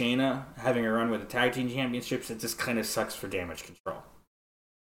and Shayna having a run with the tag team championships. It just kind of sucks for Damage Control.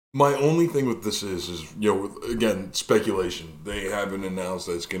 My only thing with this is again, speculation. They haven't announced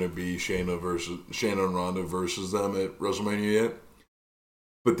that it's going to be Shayna and Ronda versus them at WrestleMania yet.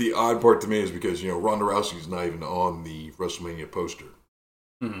 But the odd part to me is because, Ronda Rousey's not even on the WrestleMania poster.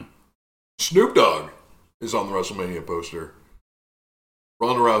 Mm-hmm. Snoop Dogg is on the WrestleMania poster.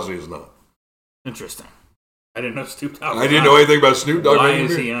 Ronda Rousey is not. Interesting. I didn't know Snoop Dogg I didn't know anything about Snoop Dogg. Why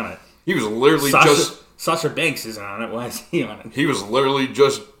is he on it? He was literally Sasha Banks isn't on it. Why is he on it? He was literally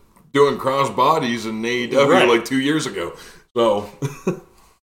just doing cross bodies in AEW like 2 years ago. So,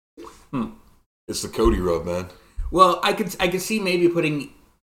 It's the Cody rub, man. Well, I could see maybe putting...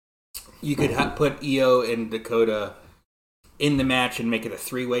 You could put Io and Dakota in the match and make it a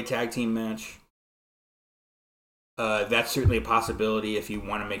 3-way tag team match. That's certainly a possibility if you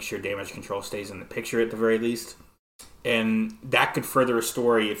want to make sure Damage Control stays in the picture at the very least. And that could further a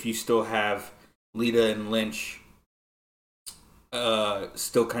story if you still have Lita and Lynch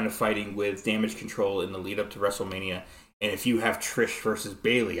still kind of fighting with Damage Control in the lead up to WrestleMania. And if you have Trish versus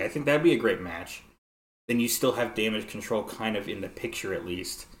Bayley, I think that'd be a great match. Then you still have Damage Control kind of in the picture at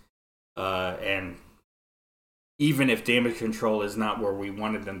least. And even if Damage Control is not where we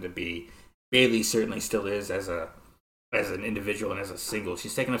wanted them to be, Bayley certainly still is as an individual and as a single.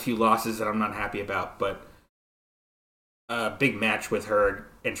 She's taken a few losses that I'm not happy about, but a big match with her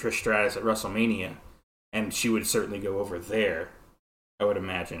and Trish Stratus at WrestleMania, and she would certainly go over there, I would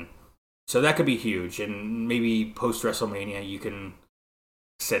imagine. So that could be huge, and maybe post WrestleMania you can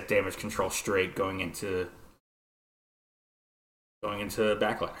set Damage Control straight going into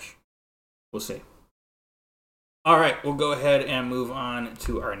Backlash. We'll see. All right, we'll go ahead and move on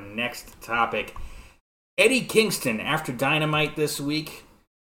to our next topic. Eddie Kingston, after Dynamite this week,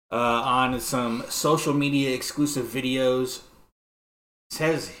 on some social media exclusive videos,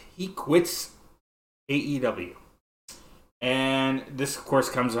 says he quits AEW. And this, of course,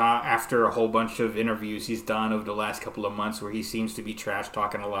 comes after a whole bunch of interviews he's done over the last couple of months where he seems to be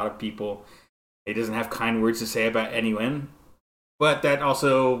trash-talking a lot of people. He doesn't have kind words to say about anyone. But that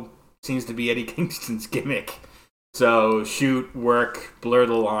also seems to be Eddie Kingston's gimmick. So, shoot, work, blur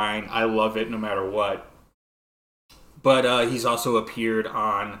the line. I love it no matter what. But he's also appeared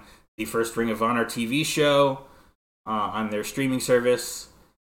on the first Ring of Honor TV show on their streaming service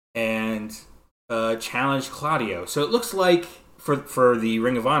and challenged Claudio. So it looks like, for the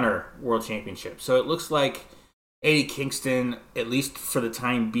Ring of Honor World Championship, so it looks like Eddie Kingston, at least for the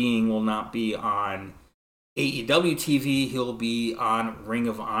time being, will not be on AEW TV. He'll be on Ring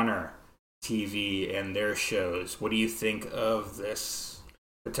of Honor TV and their shows. What do you think of this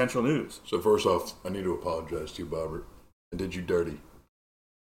potential news? So first off, I need to apologize to you, Bobbert. I did you dirty.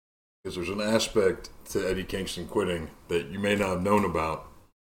 Because there's an aspect to Eddie Kingston quitting that you may not have known about.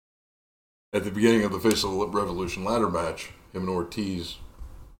 At the beginning of the Face of the Revolution ladder match, him and Ortiz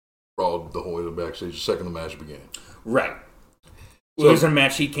brawled the whole way to the backstage the second the match began. Right. Well, there's a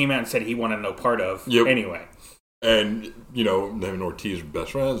match he came out and said he wanted no part of anyway. And, you know, him and Ortiz were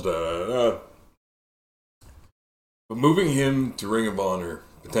best friends. But moving him to Ring of Honor,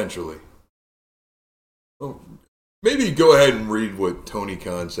 potentially. Well, maybe go ahead and read what Tony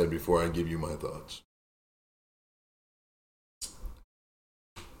Khan said before I give you my thoughts.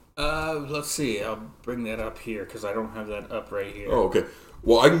 Let's see. I'll bring that up here because I don't have that up right here. Oh, okay.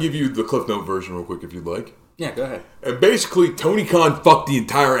 Well, I can give you the Cliff Note version real quick if you'd like. Yeah, go ahead. And basically, Tony Khan fucked the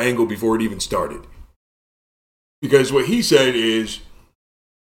entire angle before it even started. Because what he said is,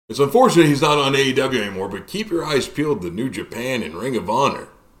 it's unfortunate he's not on AEW anymore, but keep your eyes peeled to New Japan and Ring of Honor.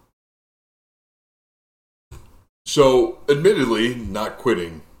 So, admittedly, not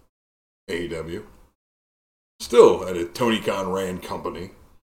quitting AEW. Still at a Tony Khan ran company.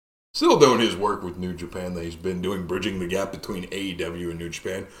 Still doing his work with New Japan that he's been doing, bridging the gap between AEW and New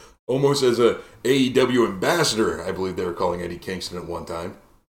Japan. Almost as a AEW ambassador, I believe they were calling Eddie Kingston at one time.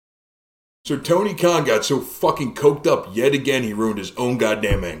 So Tony Khan got so fucking coked up yet again, he ruined his own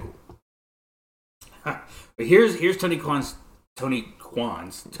goddamn angle. But here's Tony Khan's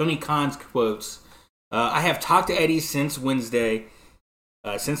quotes. I have talked to Eddie since Wednesday,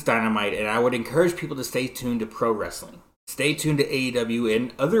 since Dynamite, and I would encourage people to stay tuned to pro wrestling. Stay tuned to AEW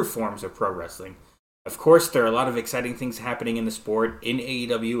and other forms of pro wrestling. Of course, there are a lot of exciting things happening in the sport, in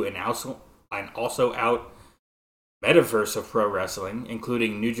AEW, and also out metaverse of pro wrestling,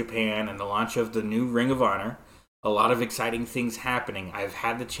 including New Japan and the launch of the new Ring of Honor. A lot of exciting things happening. I've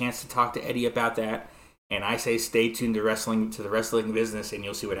had the chance to talk to Eddie about that, and I say stay tuned to the wrestling business, and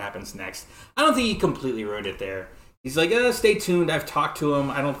you'll see what happens next. I don't think he completely ruined it there. He's like, stay tuned. I've talked to him.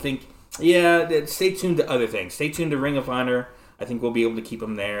 I don't think... Yeah, stay tuned to other things. Stay tuned to Ring of Honor. I think we'll be able to keep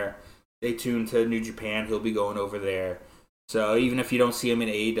him there. Stay tuned to New Japan. He'll be going over there. So even if you don't see him in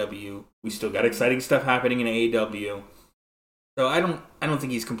AEW, we still got exciting stuff happening in AEW. So I don't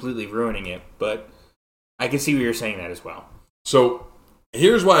think he's completely ruining it, but I can see where you're saying that as well. So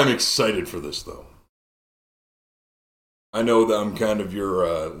here's why I'm excited for this, though. I know that I'm kind of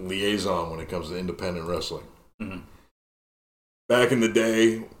your liaison when it comes to independent wrestling. Mm-hmm. Back in the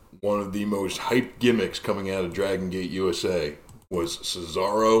day, one of the most hyped gimmicks coming out of Dragon Gate USA was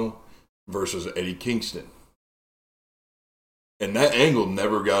Cesaro versus Eddie Kingston. And that angle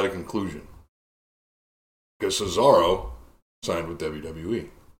never got a conclusion. Because Cesaro signed with WWE.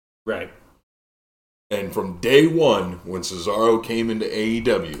 Right. And from day one, when Cesaro came into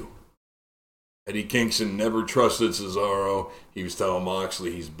AEW, Eddie Kingston never trusted Cesaro. He was telling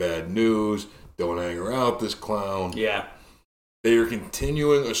Moxley he's bad news. Don't hang around with this clown. Yeah. They are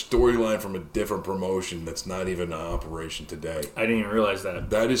continuing a storyline from a different promotion that's not even in operation today. I didn't even realize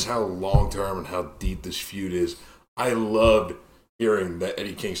that. That is how long-term and how deep this feud is. I loved hearing that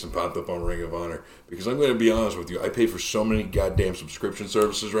Eddie Kingston popped up on Ring of Honor because I'm going to be honest with you. I pay for so many goddamn subscription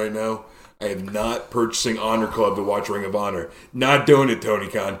services right now. I am not purchasing Honor Club to watch Ring of Honor. Not doing it, Tony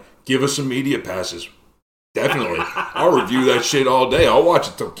Khan. Give us some media passes. Definitely. I'll review that shit all day. I'll watch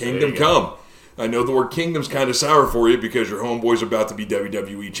it till Kingdom Come. I know the word Kingdom's kind of sour for you because your homeboy's about to be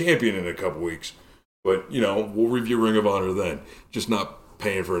WWE champion in a couple weeks. But, we'll review Ring of Honor then. Just not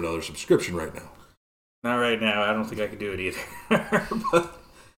paying for another subscription right now. Not right now. I don't think I could do it either.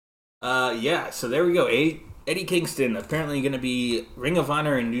 But, so there we go. Eddie Kingston apparently going to be Ring of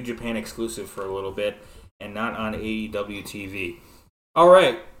Honor and New Japan exclusive for a little bit and not on AEW TV. All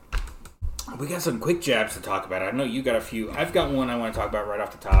right. We got some quick jabs to talk about. I know you got a few. I've got one I want to talk about right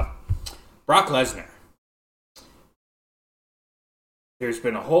off the top. Brock Lesnar. There's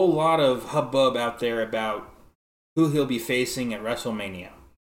been a whole lot of hubbub out there about who he'll be facing at WrestleMania.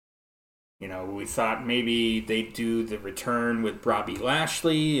 We thought maybe they'd do the return with Bobby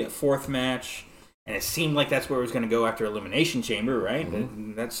Lashley, a fourth match, and it seemed like that's where it was going to go after Elimination Chamber, right?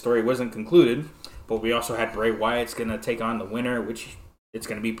 Mm-hmm. That story wasn't concluded, but we also had Bray Wyatt's going to take on the winner, which it's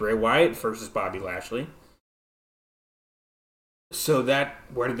going to be Bray Wyatt versus Bobby Lashley. So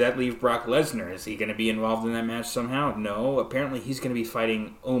where did that leave Brock Lesnar? Is he going to be involved in that match somehow? No. Apparently he's going to be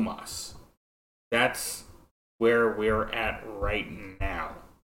fighting Omos. That's where we're at right now.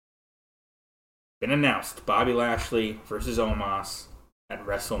 Been announced. Bobby Lashley versus Omos at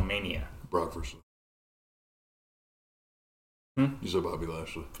WrestleMania. Brock versus. You said Bobby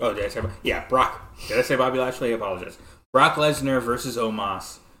Lashley. Oh, did I say? Yeah, Brock. Did I say Bobby Lashley? I apologize. Brock Lesnar versus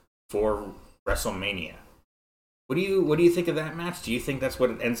Omos for WrestleMania. What do you think of that match? Do you think that's what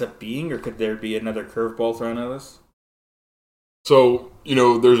it ends up being, or could there be another curveball thrown at us? So,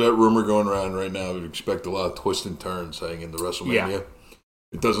 there's that rumor going around right now. We expect a lot of twists and turns heading into WrestleMania. Yeah.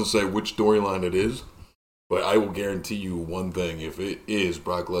 It doesn't say which storyline it is, but I will guarantee you one thing. If it is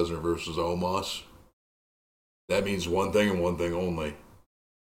Brock Lesnar versus Omos, that means one thing and one thing only.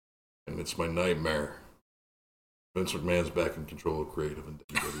 And it's my nightmare. Vince McMahon's back in control of creative in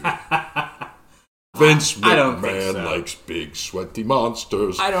WWE. Vince McMahon likes big, sweaty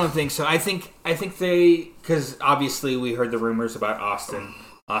monsters. I don't think so. I think they, because obviously we heard the rumors about Austin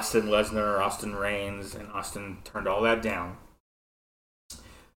Lesnar, Austin Reigns, and Austin turned all that down.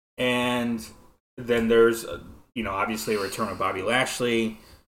 And then there's, obviously a return of Bobby Lashley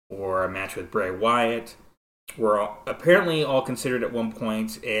or a match with Bray Wyatt. Were apparently all considered at one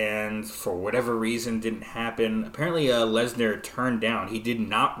point, and for whatever reason didn't happen. Apparently Lesnar turned down. He did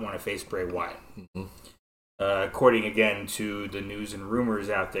not want to face Bray Wyatt. Mm-hmm. According again to the news and rumors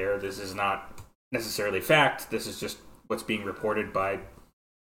out there, this is not necessarily fact. This is just what's being reported by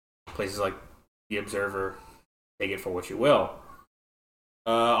places like The Observer. Take it for what you will.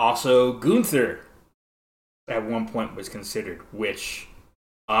 Also, Gunther at one point was considered, which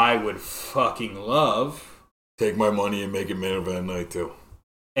I would fucking love. Take my money and make it main event night too.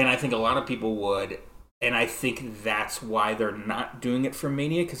 And I think a lot of people would. And I think that's why they're not doing it for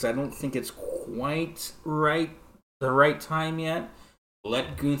Mania, because I don't think it's quite the right time yet.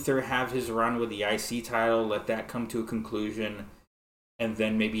 Let Gunther have his run with the IC title. Let that come to a conclusion. And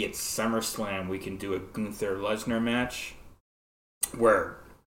then maybe at SummerSlam we can do a Gunther-Lesnar match where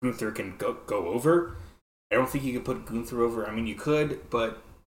Gunther can go over. I don't think you could put Gunther over. I mean, you could, but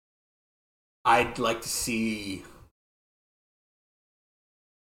I'd like to see.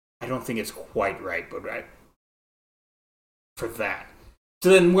 I don't think it's quite right, but right for that. So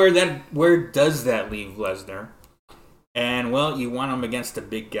then, where does that leave Lesnar? And well, you want him against a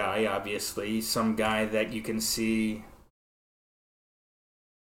big guy, obviously, some guy that you can see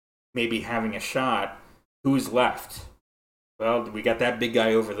maybe having a shot. Who's left? Well, we got that big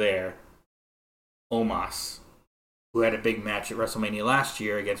guy over there, Omos, who had a big match at WrestleMania last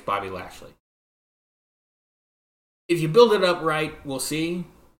year against Bobby Lashley. If you build it up right, we'll see.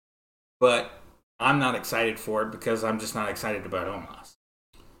 But I'm not excited for it because I'm just not excited about Omos.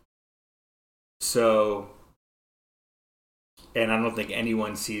 So, and I don't think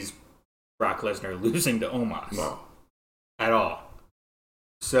anyone sees Brock Lesnar losing to Omos. No. At all.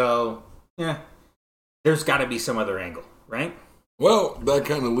 So, yeah, there's got to be some other angle, right? Well, that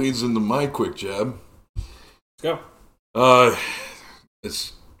kind of leads into my quick jab. Let's go.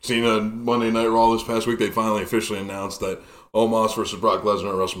 It's seen on Monday Night Raw this past week. They finally officially announced that Omos versus Brock Lesnar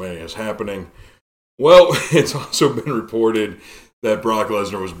at WrestleMania is happening. Well, it's also been reported that Brock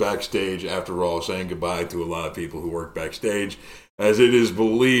Lesnar was backstage after Raw saying goodbye to a lot of people who work backstage, as it is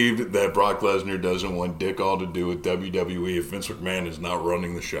believed that Brock Lesnar doesn't want dick all to do with WWE if Vince McMahon is not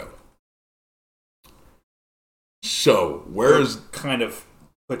running the show. So,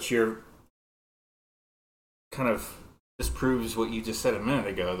 This proves what you just said a minute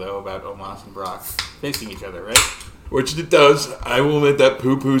ago, though, about Omos and Brock facing each other, right? Which it does. I will admit that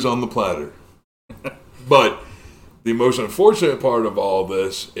poo-poo's on the platter. But The most unfortunate part of all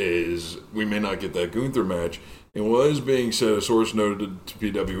this is we may not get that Gunther match. And what is being said, a source noted to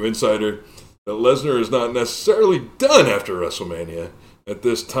PW Insider, that Lesnar is not necessarily done after WrestleMania. At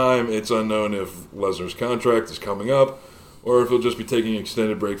this time, it's unknown if Lesnar's contract is coming up or if he'll just be taking an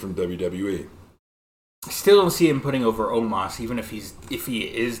extended break from WWE. I still don't see him putting over Omos, even if he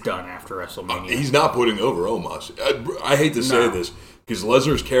is done after WrestleMania. He's not putting over Omos. I hate to say this, because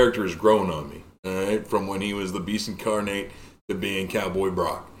Lesnar's character has grown on me, all right? From when he was the Beast Incarnate to being Cowboy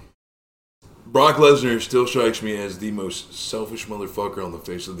Brock. Brock Lesnar still strikes me as the most selfish motherfucker on the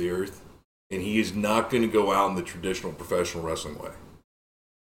face of the earth, and he is not going to go out in the traditional professional wrestling way.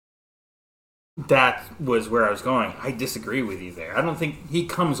 That was where I was going. I disagree with you there. I don't think he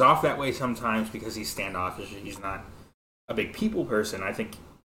comes off that way sometimes because he's standoffish. He's not a big people person. I think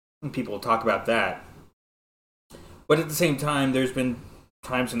people talk about that. But at the same time, there's been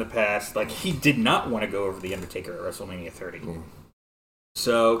times in the past, like he did not want to go over The Undertaker at WrestleMania 30.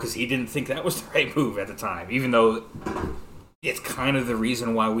 So, because he didn't think that was the right move at the time, even though it's kind of the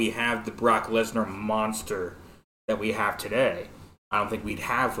reason why we have the Brock Lesnar monster that we have today. I don't think we'd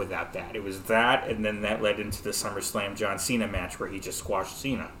have without that. It was that, and then that led into the SummerSlam John Cena match where he just squashed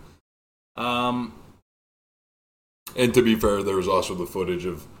Cena. And to be fair, there was also the footage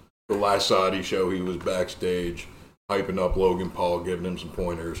of the last Saudi show. He was backstage hyping up Logan Paul, giving him some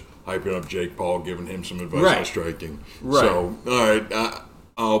pointers, hyping up Jake Paul, giving him some advice on striking. Right. So, all right,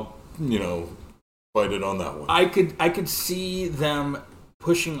 I'll fight it on that one. I could see them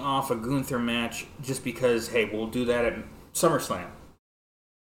pushing off a Gunther match just because, hey, we'll do that at SummerSlam.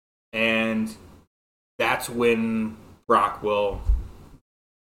 And that's when Brock will,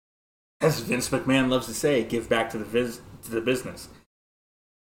 as Vince McMahon loves to say, give back to the business.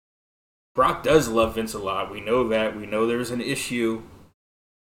 Brock does love Vince a lot. We know that. We know there's an issue.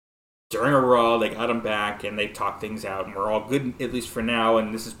 During a Raw, they got him back, and they talked things out, and we're all good, at least for now,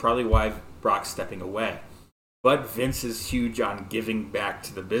 and this is probably why Brock's stepping away. But Vince is huge on giving back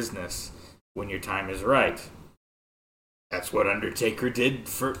to the business when your time is right. That's what Undertaker did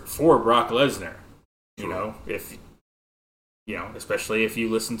for Brock Lesnar. You know, especially if you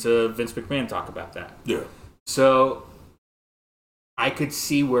listen to Vince McMahon talk about that. Yeah. So I could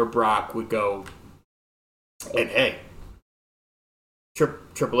see where Brock would go, and hey,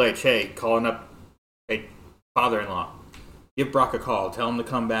 Triple H, hey, calling up a father-in-law. Give Brock a call. Tell him to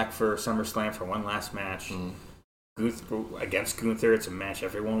come back for SummerSlam for one last match. Against Gunther. It's a match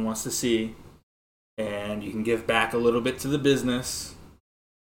everyone wants to see. And you can give back a little bit to the business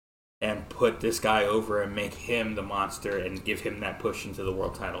and put this guy over and make him the monster and give him that push into the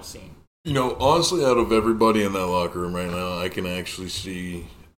world title scene. You know, honestly, out of everybody in that locker room right now, I can actually see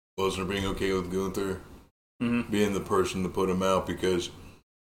Lesnar being okay with Gunther being the person to put him out, because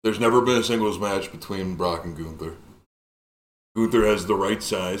there's never been a singles match between Brock and Gunther. Gunther has the right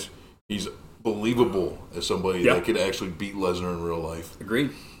size. He's believable as somebody that could actually beat Lesnar in real life. Agreed.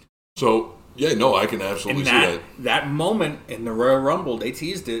 So, yeah, no, I can absolutely see that. That moment in the Royal Rumble, they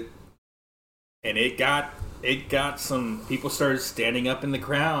teased it, and it got some people started standing up in the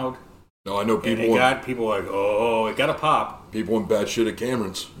crowd. No, I know people. And it got people like, oh, it got a pop. People went batshit at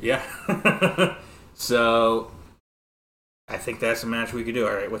Cameron's. Yeah. So, I think that's a match we could do.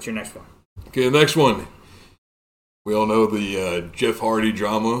 All right, what's your next one? Okay, the next one. We all know the Jeff Hardy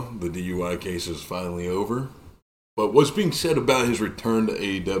drama. The DUI case is finally over. But what's being said about his return to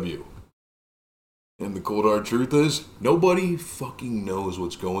AEW? And the cold hard truth is, nobody fucking knows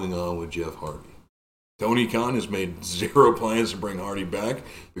what's going on with Jeff Hardy. Tony Khan has made zero plans to bring Hardy back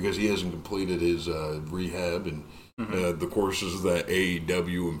because he hasn't completed his rehab and the courses that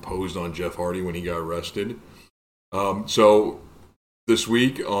AEW imposed on Jeff Hardy when he got arrested. So this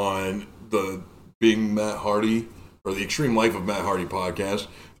week on the Being Matt Hardy, or the Extreme Life of Matt Hardy podcast,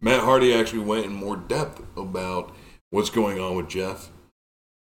 Matt Hardy actually went in more depth about what's going on with Jeff.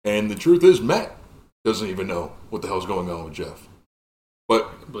 And the truth is, Matt doesn't even know what the hell's going on with Jeff. But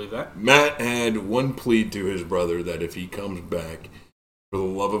I can believe that. Matt had one plea to his brother that if he comes back, for the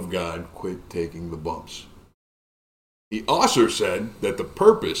love of God, quit taking the bumps. He also said that the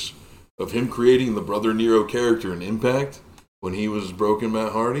purpose of him creating the Brother Nero character in Impact when he was Broken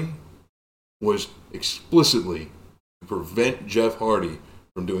Matt Hardy was explicitly to prevent Jeff Hardy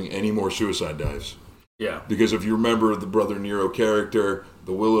from doing any more suicide dives. Yeah. Because if you remember the Brother Nero character,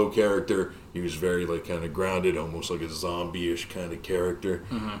 the Willow character, he was very kind of grounded, almost like a zombie-ish kind of character.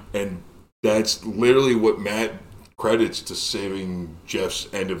 And that's literally what Matt credits to saving Jeff's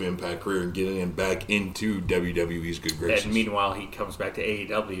end of Impact career and getting him back into WWE's good graces. And meanwhile, he comes back to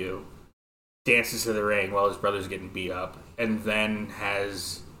AEW, dances to the ring while his brother's getting beat up, and then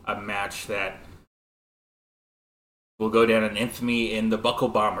has a match that will go down in infamy in the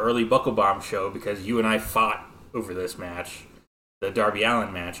early Buckle Bomb show, because you and I fought over this match, the Darby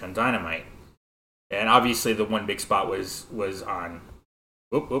Allin match on Dynamite. And obviously the one big spot was on...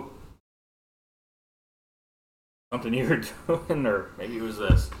 Whoop. Something you were doing, or maybe it was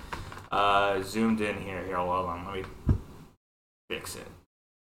this. Zoomed in here. Hold on. Let me fix it.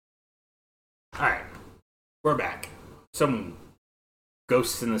 Alright. We're back. Some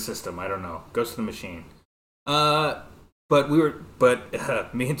ghosts in the system. I don't know. Ghost in the machine. But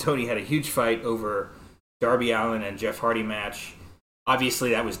me and Tony had a huge fight over Darby Allin and Jeff Hardy match.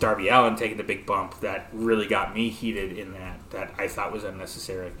 Obviously, that was Darby Allin taking the big bump that really got me heated in that I thought was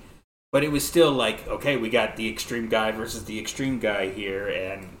unnecessary. But it was still like, okay, we got the extreme guy versus the extreme guy here,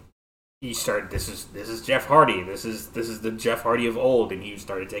 and he started. This is Jeff Hardy. This is the Jeff Hardy of old, and he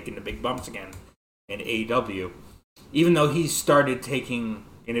started taking the big bumps again in AEW. Even though he started taking,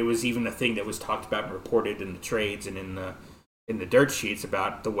 and it was even a thing that was talked about and reported in the trades and in the dirt sheets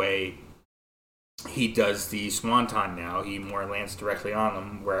about the way he does the Swanton now. He more lands directly on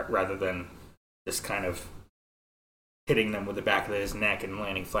them rather than just kind of hitting them with the back of his neck and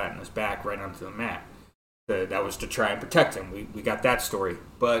landing flat on his back right onto the mat. That was to try and protect him. We got that story.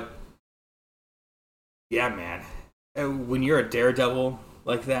 But, yeah, man. When you're a daredevil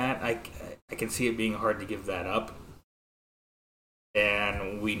like that, I can see it being hard to give that up.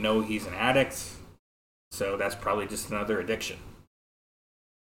 And we know he's an addict, so that's probably just another addiction.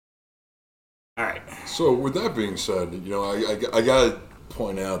 All right. So with that being said, I gotta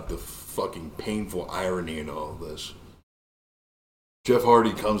point out the fucking painful irony in all of this. Jeff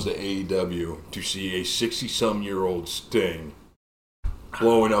Hardy comes to AEW to see a 60-some-year-old Sting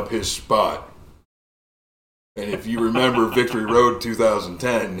blowing up his spot. And if you remember Victory Road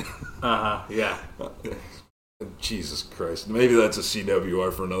 2010... yeah. Jesus Christ. Maybe that's a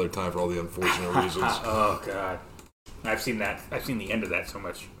CWR for another time for all the unfortunate reasons. Oh, God. I've seen that. I've seen the end of that so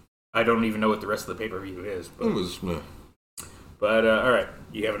much. I don't even know what the rest of the pay-per-view is. But, it was... But, all right.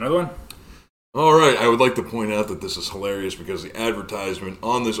 You have another one? All right. I would like to point out that this is hilarious because the advertisement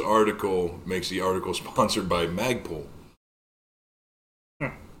on this article makes the article sponsored by Magpul.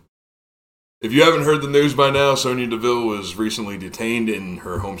 If you haven't heard the news by now, Sonya Deville was recently detained in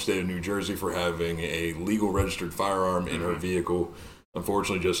her home state of New Jersey for having a legal registered firearm in her vehicle.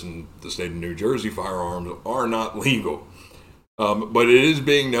 Unfortunately, just in the state of New Jersey, firearms are not legal. But it is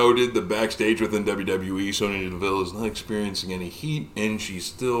being noted that backstage within WWE, Sonya Deville is not experiencing any heat, and she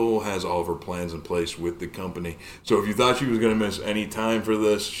still has all of her plans in place with the company. So if you thought she was going to miss any time for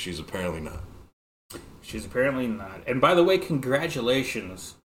this, she's apparently not. She's apparently not. And by the way,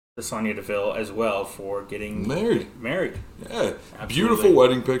 congratulations to Sonya Deville as well for getting married. Yeah. Absolutely. Beautiful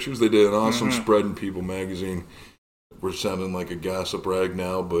wedding pictures. They did an awesome spread in People magazine. We're sounding like a gossip rag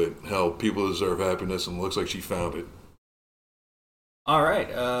now, but hell, people deserve happiness, and it looks like she found it. All right.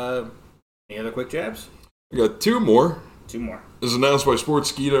 Any other quick jabs? We got two more. As announced by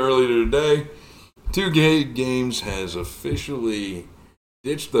Sportskeeda earlier today, 2K Games has officially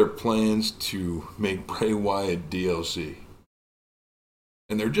ditched their plans to make Bray Wyatt DLC.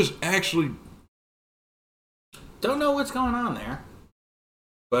 And they're just actually... Don't know what's going on there.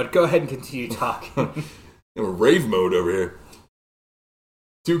 But go ahead and continue talking. We're rave mode over here.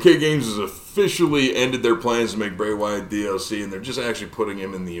 2K Games has officially ended their plans to make Bray Wyatt DLC, and they're just actually putting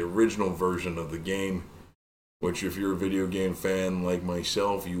him in the original version of the game, which if you're a video game fan like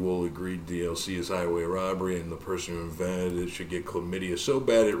myself, you will agree DLC is highway robbery, and the person who invented it should get chlamydia so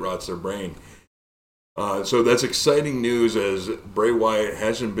bad it rots their brain. So that's exciting news, as Bray Wyatt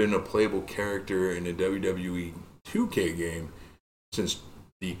hasn't been a playable character in a WWE 2K game since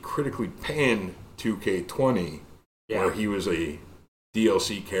the critically panned 2K20, where he was a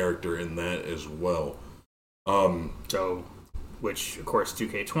DLC character in that as well. Which, of course,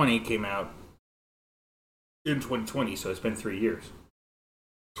 2K20 came out in 2020, so it's been 3 years.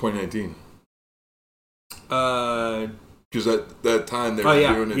 2019. Because that time they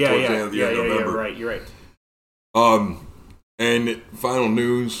were doing it towards the end of the year, November. You're right. And final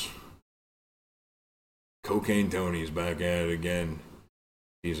news, Cocaine Tony's back at it again,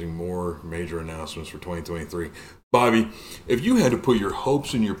 teasing more major announcements for 2023. Bobby, if you had to put your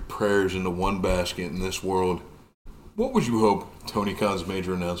hopes and your prayers into one basket in this world, what would you hope Tony Khan's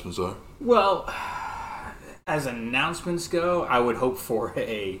major announcements are? Well, as announcements go, I would hope for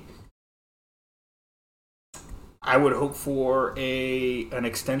an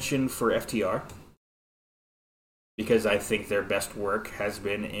extension for FTR, because I think their best work has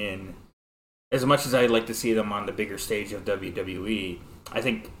been in, as much as I'd like to see them on the bigger stage of WWE, I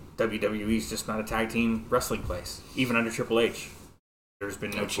think WWE is just not a tag team wrestling place, even under Triple H. There's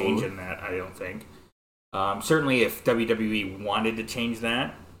been no change in that, I don't think. Certainly, if WWE wanted to change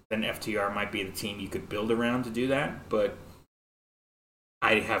that, then FTR might be the team you could build around to do that. But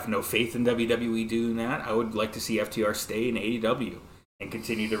I have no faith in WWE doing that. I would like to see FTR stay in AEW and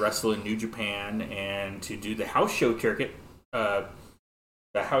continue to wrestle in New Japan and to do the house show circuit, that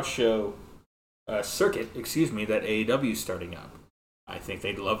AEW is starting up. I think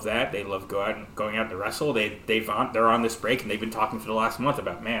they'd love that. They love going out to wrestle. They're on this break and they've been talking for the last month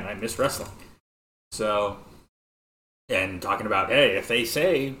about, man, I miss wrestling. So, and talking about, hey, if they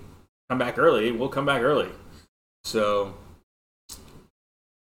say come back early, we'll come back early. So,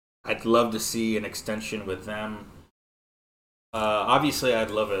 I'd love to see an extension with them. Obviously,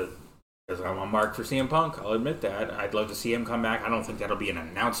 I'd love it because I'm a mark for CM Punk. I'll admit that. I'd love to see him come back. I don't think that'll be an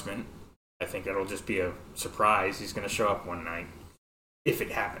announcement. I think that'll just be a surprise. He's going to show up one night if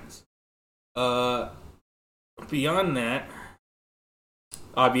it happens. Beyond that,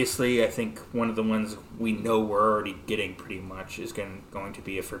 obviously, I think one of the ones we know we're already getting pretty much is going to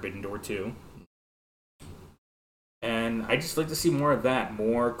be a Forbidden Door 2. And I just like to see more of that,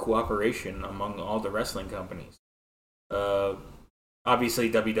 more cooperation among all the wrestling companies.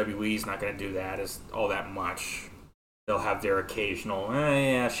 Obviously, WWE's not going to do that as all that much. They'll have their occasional,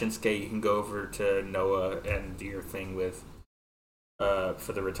 Shinsuke, you can go over to Noah and do your thing with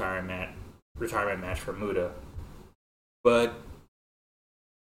for the retirement match for Muta. But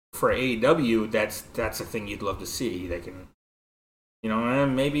for AEW, that's a thing you'd love to see. They can,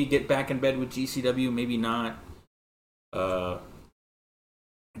 maybe get back in bed with GCW, maybe not.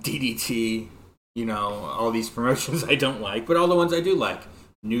 DDT, all these promotions I don't like, but all the ones I do like.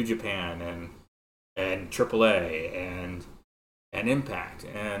 New Japan and AAA and Impact,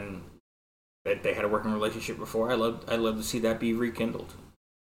 and that they had a working relationship before. I'd love to see that be rekindled.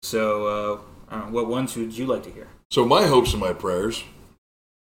 So, what ones would you like to hear? So my hopes and my prayers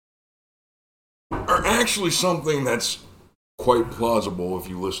are actually something that's quite plausible if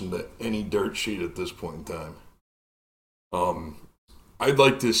you listen to any dirt sheet at this point in time. I'd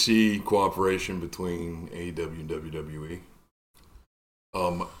like to see cooperation between AEW and WWE.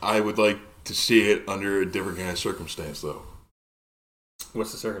 I would like to see it under a different kind of circumstance, though.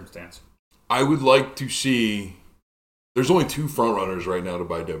 What's the circumstance? I would like to see... There's only two frontrunners right now to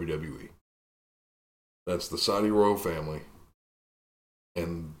buy WWE. That's the Saudi royal family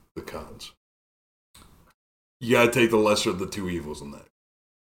and the Khans. You gotta take the lesser of the two evils in that.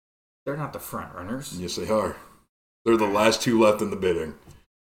 They're not the frontrunners. Yes, they are. They're the last two left in the bidding.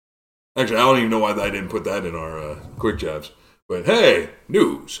 Actually, I don't even know why I didn't put that in our quick jabs. But hey,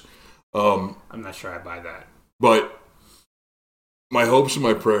 news. I'm not sure I buy that. But my hopes and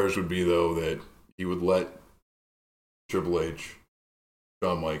my prayers would be, though, that he would let Triple H,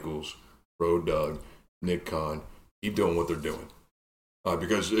 Shawn Michaels, Road Dogg, Nick Khan keep doing what they're doing.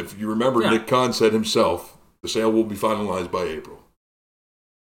 Because if you remember, Nick Khan said himself, the sale will be finalized by April.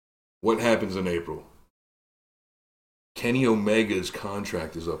 What happens in April? Kenny Omega's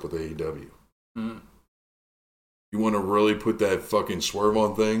contract is up with AEW. Mm. You want to really put that fucking swerve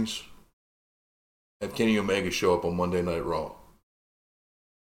on things? Have Kenny Omega show up on Monday Night Raw.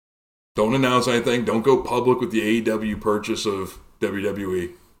 Don't announce anything. Don't go public with the AEW purchase of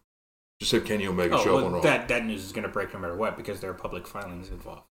WWE. Just have Kenny Omega show up on Raw. That news is going to break no matter what because there are public filings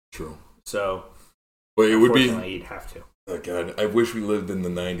involved. True. So, but it would be. You'd have to. Oh God, I wish we lived in the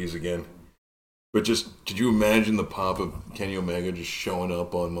 90s again. But could you imagine the pop of Kenny Omega just showing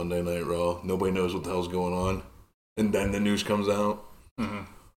up on Monday Night Raw? Nobody knows what the hell's going on. And then the news comes out. Mm-hmm.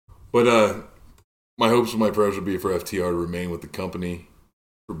 But my hopes and my prayers would be for FTR to remain with the company.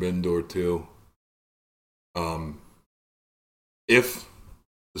 Forbidden Door 2. If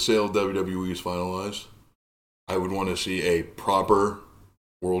the sale of WWE is finalized, I would want to see a proper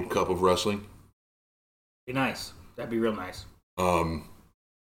World Cup of Wrestling. Be nice. That'd be real nice.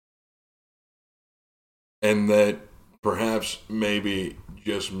 And that perhaps maybe,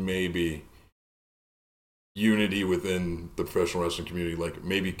 just maybe, unity within the professional wrestling community, like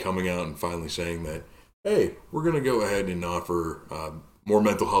maybe coming out and finally saying that, hey, we're going to go ahead and offer more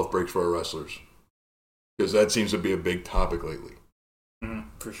mental health breaks for our wrestlers. Because that seems to be a big topic lately.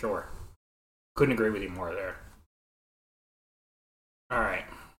 For sure. Couldn't agree with you more there.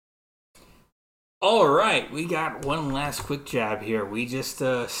 All right, we got one last quick jab here. We just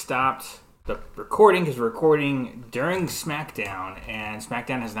stopped the recording because we're recording during SmackDown, and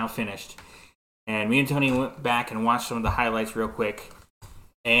SmackDown has now finished. And me and Tony went back and watched some of the highlights real quick.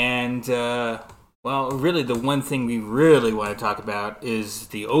 And, really the one thing we really want to talk about is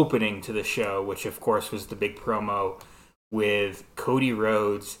the opening to the show, which of course was the big promo with Cody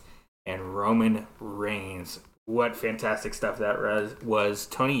Rhodes and Roman Reigns. What fantastic stuff that was.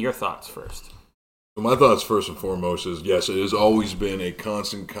 Tony, your thoughts first. My thoughts first and foremost is, yes, it has always been a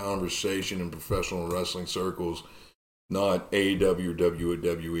constant conversation in professional wrestling circles, not AEW or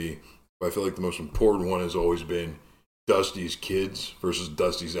WWE. But I feel like the most important one has always been Dusty's kids versus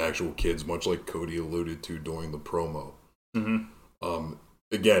Dusty's actual kids, much like Cody alluded to during the promo. Mm-hmm.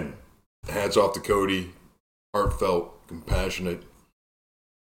 Again, hats off to Cody, heartfelt, compassionate.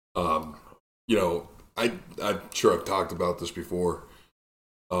 I'm sure I've talked about this before.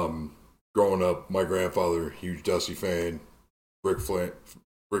 Growing up, my grandfather, huge Dusty fan, Ric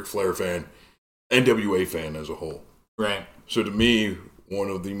Flair fan, NWA fan as a whole. Right. So to me, one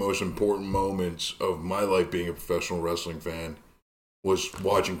of the most important moments of my life being a professional wrestling fan was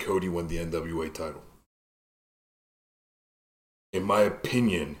watching Cody win the NWA title. In my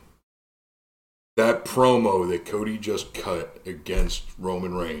opinion, that promo that Cody just cut against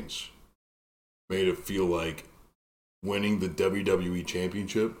Roman Reigns made it feel like winning the WWE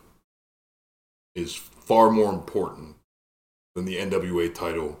Championship is far more important than the NWA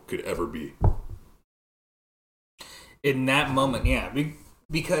title could ever be. In that moment, yeah,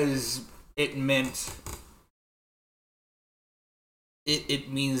 because it meant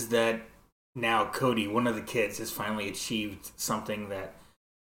it means that now Cody, one of the kids, has finally achieved something that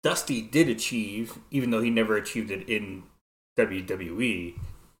Dusty did achieve, even though he never achieved it in WWE,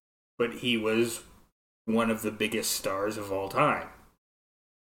 but he was one of the biggest stars of all time.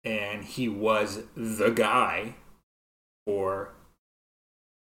 And he was the guy for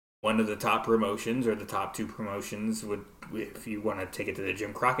one of the top promotions, or the top two promotions, if you want to take it to the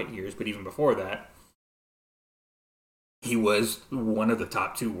Jim Crockett years, but even before that, he was one of the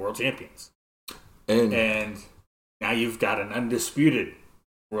top two world champions. And now you've got an undisputed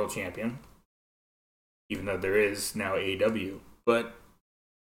world champion, even though there is now AEW. But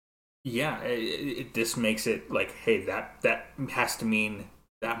yeah, this makes it like, hey, that has to mean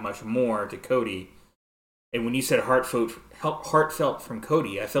that much more to Cody. And when you said heartfelt from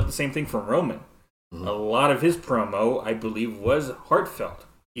Cody, I felt the same thing from Roman. Mm-hmm. A lot of his promo, I believe, was heartfelt.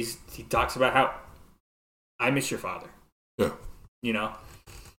 He talks about how I miss your father. Yeah. You know,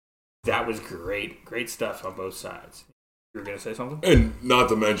 that was great stuff on both sides. You were going to say something? And not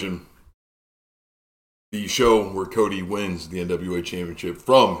to mention the show where Cody wins the NWA Championship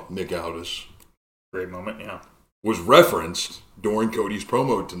from Nick Aldis. Great moment, yeah. Was referenced during Cody's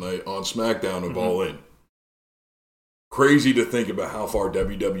promo tonight on SmackDown of All In. Crazy to think about how far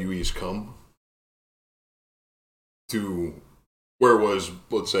WWE's come to where it was,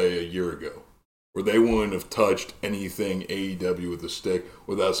 let's say, a year ago, where they wouldn't have touched anything AEW with a stick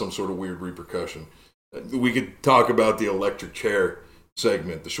without some sort of weird repercussion. We could talk about the electric chair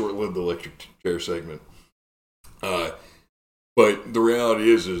segment, the short-lived electric chair segment. But the reality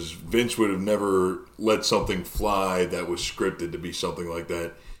is Vince would have never let something fly that was scripted to be something like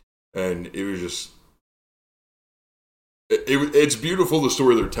that. And it was just... It's beautiful, the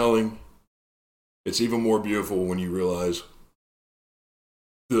story they're telling. It's even more beautiful when you realize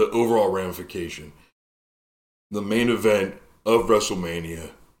the overall ramification. The main event of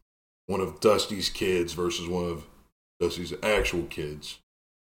WrestleMania, one of Dusty's kids versus one of Dusty's actual kids.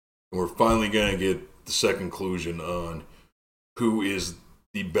 And we're finally going to get the second conclusion on who is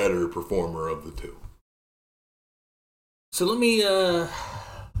the better performer of the two. So let me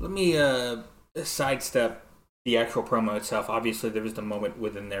sidestep the actual promo itself. Obviously, there was the moment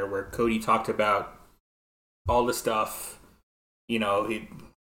within there where Cody talked about all the stuff. You know,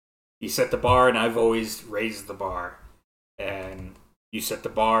 he set the bar, and I've always raised the bar. And you set the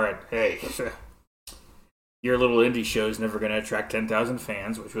bar at, hey, your little indie show is never going to attract 10,000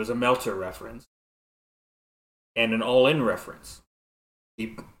 fans, which was a Meltzer reference. And an All-In reference.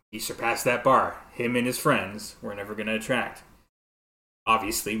 He surpassed that bar. Him and his friends were never going to attract.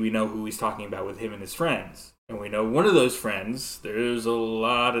 Obviously, we know who he's talking about with him and his friends. And we know one of those friends, there's a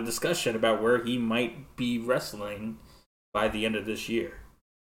lot of discussion about where he might be wrestling by the end of this year.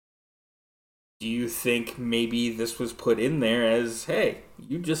 Do you think maybe this was put in there as, hey,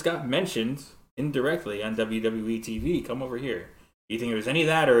 you just got mentioned indirectly on WWE TV, come over here? Do you think it was any of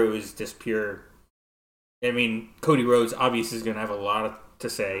that, or it was just pure... I mean, Cody Rhodes obviously is going to have a lot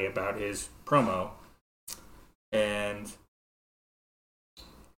to say about his promo. And...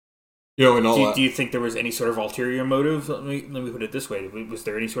 do you think there was any sort of ulterior motive? Let me put it this way. Was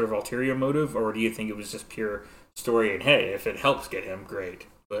there any sort of ulterior motive, or do you think it was just pure story and, hey, if it helps get him, great?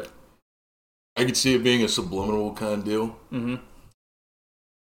 But I could see it being a subliminal kind of deal. Mm-hmm.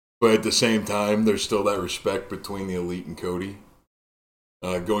 But at the same time, there's still that respect between the Elite and Cody.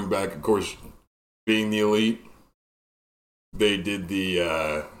 Going back, of course, being the Elite, they did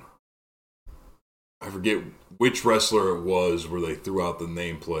the... I forget which wrestler it was where they threw out the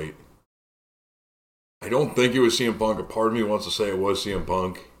nameplate. I don't think it was CM Punk. A part of me wants to say it was CM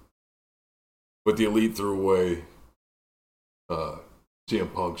Punk. But the Elite threw away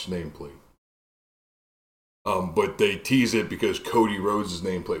CM Punk's nameplate. But they tease it because Cody Rhodes'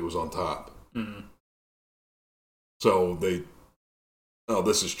 nameplate was on top. Mm-hmm. So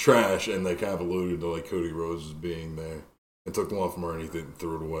this is trash, and they kind of alluded to like Cody Rhodes being there. And took them off from underneath it and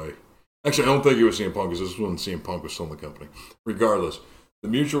threw it away. Actually, I don't think it was CM Punk, because this was when CM Punk was still in the company. Regardless, the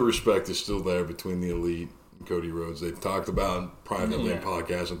mutual respect is still there between the Elite and Cody Rhodes. They've talked about privately in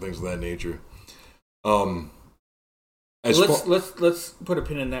podcasts and things of that nature. Let's put a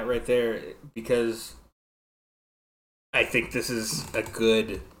pin in that right there, because I think this is a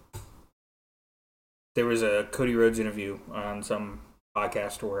good. There was a Cody Rhodes interview on some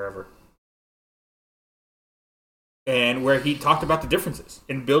podcast or wherever, and where he talked about the differences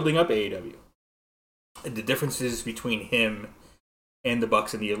in building up AEW, and the differences between him and the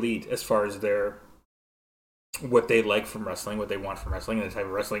Bucks and the Elite as far as what they like from wrestling, what they want from wrestling, and the type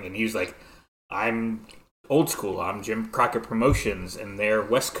of wrestling. And he was like, I'm old school. I'm Jim Crockett Promotions, and they're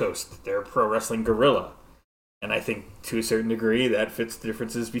West Coast. They're Pro Wrestling Guerrilla. And I think, to a certain degree, that fits the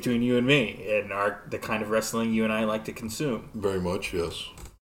differences between you and me and the kind of wrestling you and I like to consume. Very much, yes.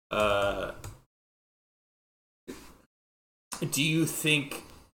 Do you think...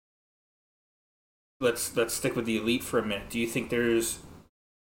 Let's stick with the Elite for a minute. Do you think there's...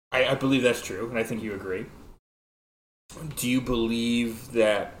 I believe that's true, and I think you agree. Do you believe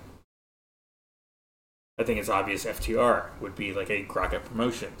that... I think it's obvious FTR would be like a Crockett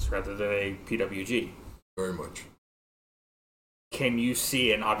Promotions rather than a PWG. Very much. Can you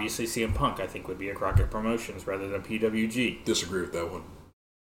see, and obviously CM Punk, I think, would be a Crockett Promotions rather than PWG. Disagree with that one.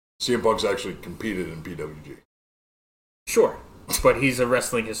 CM Punk's actually competed in PWG. Sure, but he's a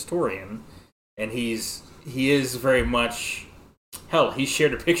wrestling historian, and he is very much... Hell, he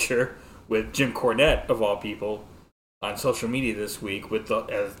shared a picture with Jim Cornette, of all people, on social media this week with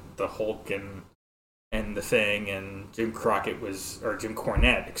the Hulk and the Thing, and Jim Cornette, was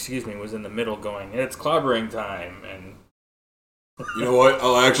in the middle going, it's clobbering time, and... You know what?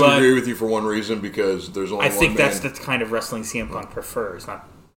 I'll actually agree with you for one reason, because there's only one man... I think that's the kind of wrestling CM Punk prefers, not...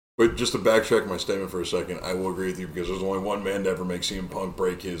 But just to backtrack my statement for a second, I will agree with you, because there's only one man to ever make CM Punk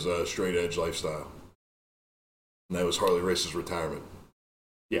break his straight edge lifestyle. And that was Harley Race's retirement.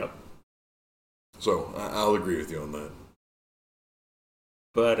 Yep. So, I'll agree with you on that.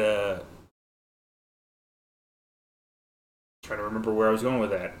 But, trying to remember where I was going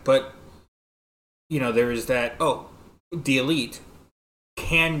with that. But, there is that, the Elite,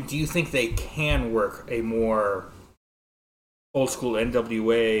 do you think they can work a more old school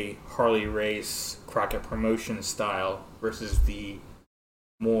NWA, Harley Race, Crockett Promotion style versus the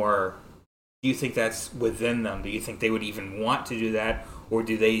more... Do you think that's within them? Do you think they would even want to do that? Or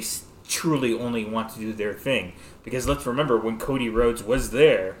do they truly only want to do their thing? Because let's remember, when Cody Rhodes was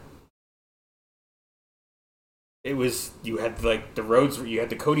there, it was... You had, like, the Rhodes... You had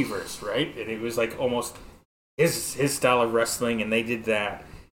the Codyverse, right? And it was, like, almost his style of wrestling, and they did that.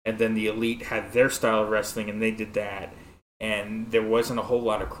 And then the Elite had their style of wrestling, and they did that. And there wasn't a whole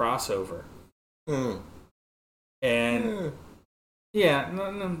lot of crossover. And... Yeah,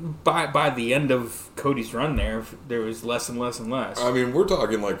 by the end of Cody's run there was less and less and less. I mean, we're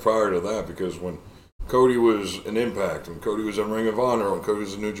talking like prior to that, because when Cody was in Impact, when Cody was in Ring of Honor, when Cody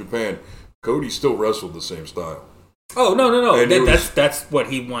was in New Japan, Cody still wrestled the same style. Oh, no. That's what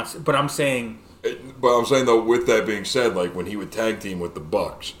he wants. But I'm saying... though, with that being said, like when he would tag team with the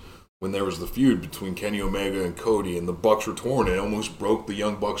Bucks, when there was the feud between Kenny Omega and Cody, and the Bucks were torn, it almost broke the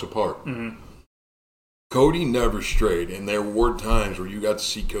Young Bucks apart. Mm-hmm. Cody never strayed, and there were times where you got to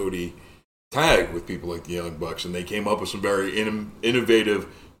see Cody tag with people like the Young Bucks, and they came up with some very innovative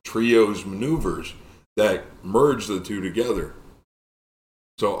trios maneuvers that merged the two together.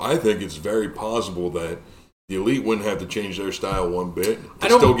 So I think it's very possible that the Elite wouldn't have to change their style one bit to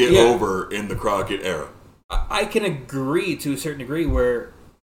still get over in the Crockett era. I can agree to a certain degree where,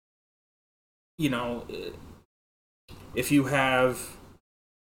 if you have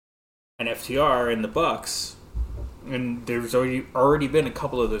an FTR and the Bucks, and there's already been a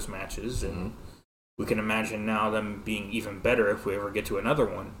couple of those matches, and we can imagine now them being even better if we ever get to another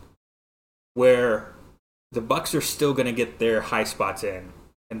one, where the Bucks are still going to get their high spots in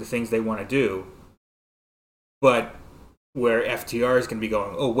and the things they want to do, but where FTR is going to be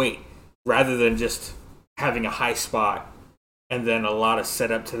going, oh wait, rather than just having a high spot and then a lot of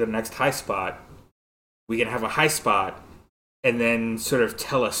setup to the next high spot, we can have a high spot and then sort of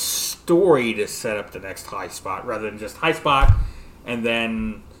tell a story to set up the next high spot, rather than just high spot and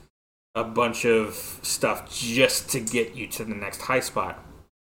then a bunch of stuff just to get you to the next high spot.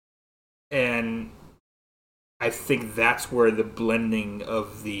 And I think that's where the blending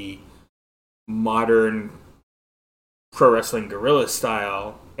of the modern pro wrestling guerrilla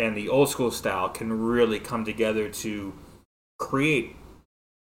style and the old school style can really come together to create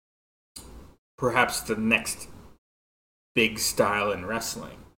perhaps the next big style in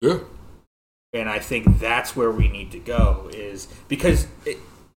wrestling. Yeah. And I think that's where we need to go, is because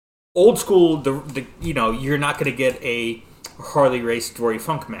old school, the you're not going to get a Harley Race Dory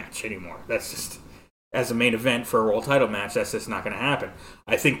Funk match anymore. That's just, as a main event for a world title match, that's just not going to happen.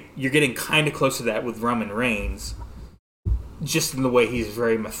 I think you're getting kind of close to that with Roman Reigns, just in the way he's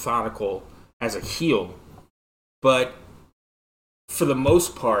very methodical as a heel. But for the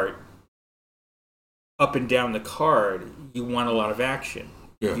most part, up and down the card, you want a lot of action.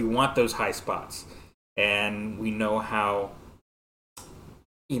 Yeah. You want those high spots. And we know how,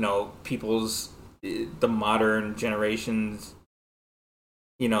 the modern generations,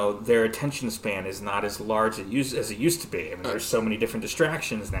 their attention span is not as large as it used to be. I mean, there's so many different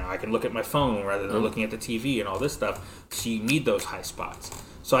distractions now. I can look at my phone rather than looking at the TV and all this stuff. So you need those high spots.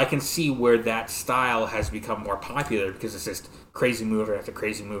 So I can see where that style has become more popular, because it's just crazy move after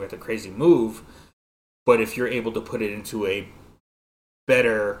crazy move after crazy move. But if you're able to put it into a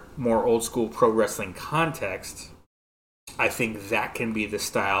better, more old school pro wrestling context, I think that can be the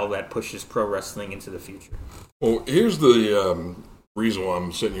style that pushes pro wrestling into the future. Well, here's the reason why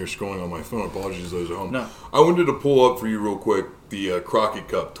I'm sitting here scrolling on my phone. Apologies to those at home. No. I wanted to pull up for you real quick the Crockett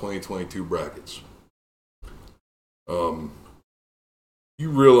Cup 2022 brackets. You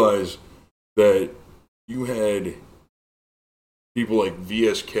realize that you had people like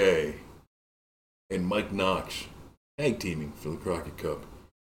VSK and Mike Knox tag teaming for the Crockett Cup.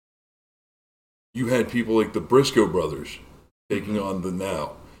 You had people like the Briscoe brothers taking on the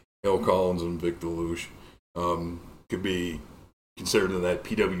Now. Hale Collins and Vic DeLuche could be considered in that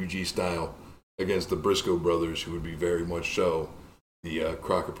PWG style against the Briscoe brothers, who would be very much so the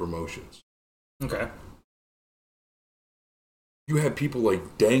Crockett Promotions. Okay. You had people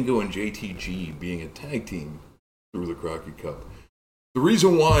like Dango and JTG being a tag team through the Crockett Cup. The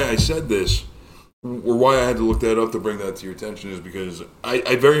reason why I said this, or why I had to look that up to bring that to your attention, is because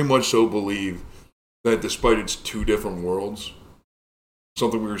I very much so believe that despite its two different worlds,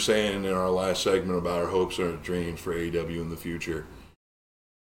 something we were saying in our last segment about our hopes and our dreams for AEW in the future,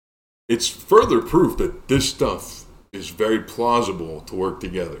 it's further proof that this stuff is very plausible to work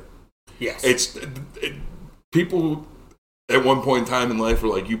together. Yes. People at one point in time in life were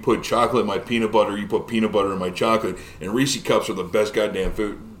like, you put chocolate in my peanut butter, you put peanut butter in my chocolate, and Reese Cups are the best goddamn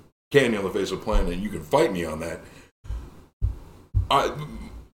food candy on the face of the planet, and you can fight me on that.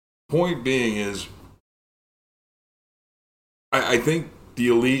 Point being is, I think the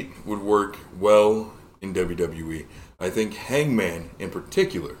Elite would work well in WWE. I think Hangman, in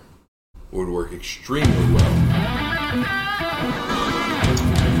particular, would work extremely well.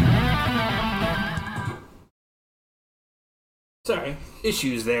 Sorry,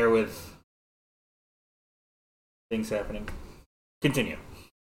 issues there with things happening. Continue.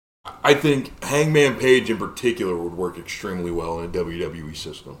 I think Hangman Page, in particular, would work extremely well in a WWE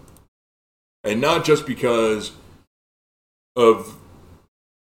system. And not just because of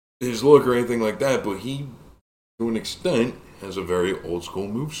his look or anything like that, but he, to an extent, has a very old school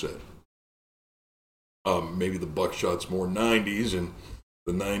moveset. Maybe the Buckshot's more 90s, and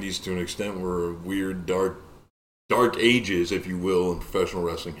the 90s to an extent were weird, dark ages, if you will, in professional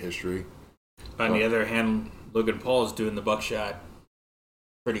wrestling history. On the other hand, Logan Paul's doing the Buckshot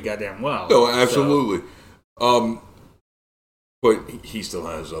pretty goddamn well. No, absolutely. So. But he still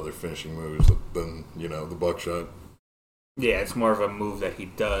has other finishing moves than, the Buckshot. Yeah, it's more of a move that he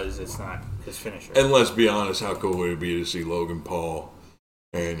does. It's not his finisher. And let's be honest, how cool would it be to see Logan Paul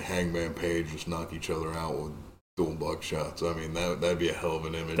and Hangman Page just knock each other out with dual Buckshots? I mean, that'd be a hell of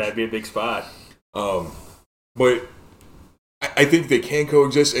an image. That'd be a big spot. But I think they can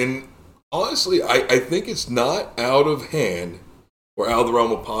coexist. And honestly, I think it's not out of hand or out of the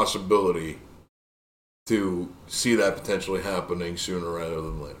realm of possibility to see that potentially happening sooner rather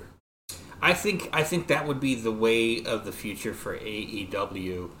than later. I think that would be the way of the future for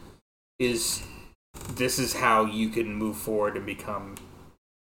AEW. This is how you can move forward and become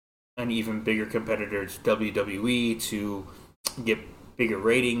an even bigger competitor to WWE, to get bigger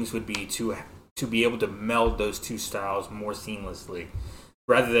ratings, would be to be able to meld those two styles more seamlessly,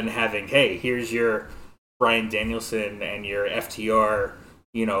 rather than having, hey, here's your Bryan Danielson and your FTR,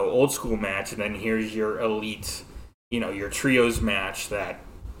 old school match, and then here's your Elite, your trios match that,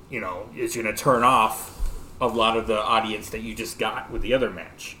 is going to turn off a lot of the audience that you just got with the other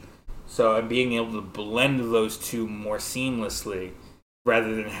match. So being able to blend those two more seamlessly,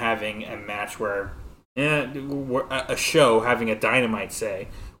 rather than having a match where a show having a Dynamite, say,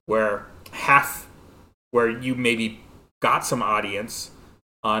 where you maybe got some audience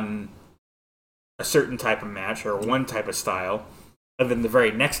on a certain type of match or one type of style, and then the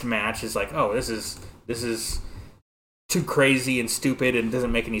very next match is like, oh, this is too crazy and stupid and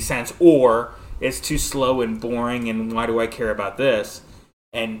doesn't make any sense, or it's too slow and boring and why do I care about this?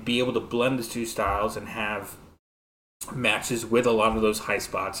 And be able to blend the two styles and have matches with a lot of those high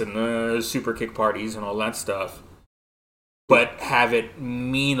spots and super kick parties and all that stuff, but have it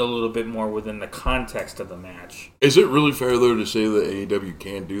mean a little bit more within the context of the match. Is it really fair, though, to say that AEW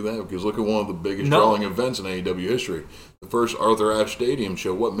can't do that? Because look at one of the biggest drawing events in AEW history. The first Arthur Ashe Stadium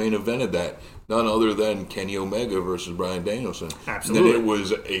show. What main evented that? None other than Kenny Omega versus Bryan Danielson. Absolutely. And then it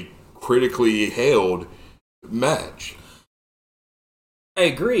was a critically hailed match. I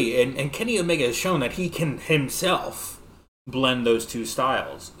agree. And Kenny Omega has shown that he can himself blend those two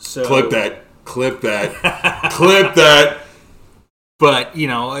styles. So Clip that. Clip that. But,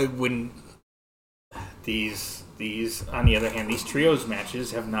 when these, on the other hand, these trios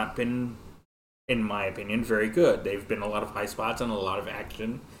matches have not been, in my opinion, very good. They've been a lot of high spots and a lot of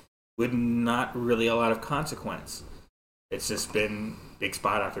action with not really a lot of consequence. It's just been big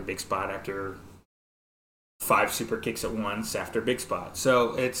spot after 5 super kicks at once after big spot.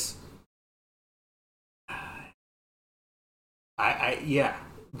 So it's,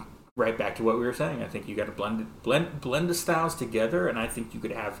 right back to what we were saying. I think you got to blend the styles together, and I think you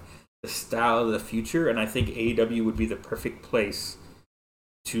could have the style of the future, and I think AEW would be the perfect place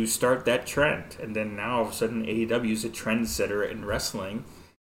to start that trend. And then now all of a sudden AEW is a trendsetter in wrestling,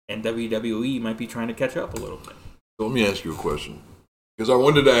 and WWE might be trying to catch up a little bit. So let me ask you a question, because I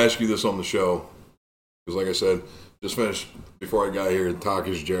wanted to ask you this on the show, because like I said, just finished before I got here Talk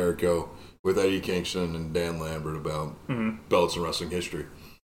is Jericho with Eddie Kingston and Dan Lambert about belts in wrestling history.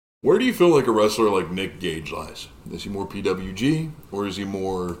 Where do you feel like a wrestler like Nick Gage lies? Is he more PWG or is he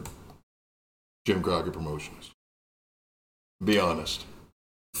more Jim Crockett Promotions? Be honest.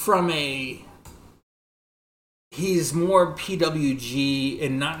 He's more PWG,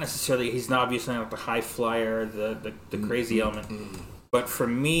 and not necessarily, he's not obviously not the high flyer, the crazy element. But for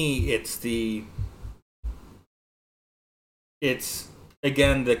me, it's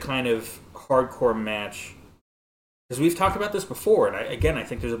again the kind of hardcore match. Because we've talked about this before, and I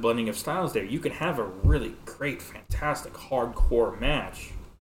think there's a blending of styles there. You can have a really great, fantastic, hardcore match.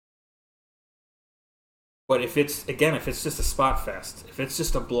 But if it's just a spot fest, if it's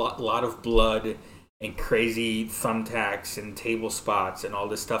just a lot of blood and crazy thumbtacks and table spots and all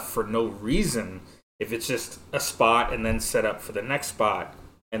this stuff for no reason, if it's just a spot and then set up for the next spot,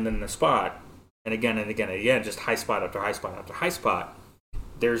 and then the spot, and again, just high spot after high spot after high spot,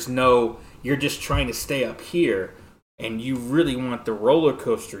 you're just trying to stay up here. And you really want the roller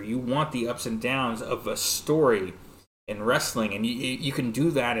coaster. You want the ups and downs of a story in wrestling, and you can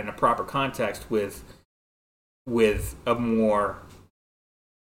do that in a proper context with a more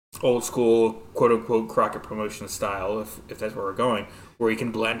old school, quote unquote, Crockett Promotion style, if that's where we're going, where you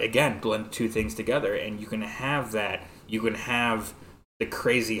can blend two things together, and you can have that. You can have the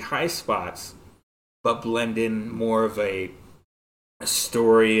crazy high spots, but blend in more of a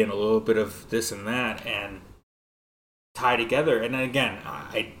story and a little bit of this and that, and tie together. And then again,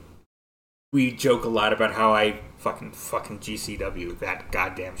 we joke a lot about how I fucking GCW, that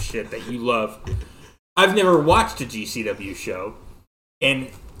goddamn shit that you love. I've never watched a GCW show, and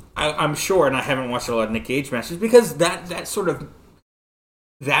I'm sure, and I haven't watched a lot of Nick Gage matches, because that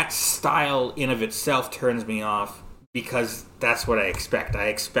style in of itself turns me off, because that's what I expect. I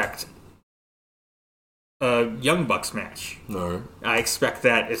expect a Young Bucks match. All right. I expect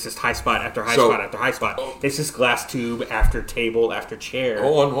that it's just high spot after high spot after high spot. It's just glass tube after table after chair.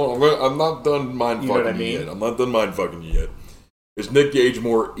 Hold on. I'm not done mind fucking you yet. I'm not done mind fucking you yet. Is Nick Gage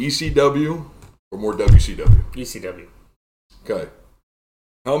more ECW or more WCW? ECW. Okay.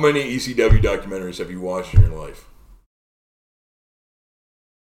 How many ECW documentaries have you watched in your life?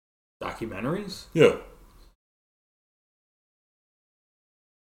 Documentaries? Yeah.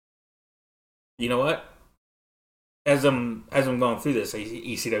 You know what? As I'm going through this,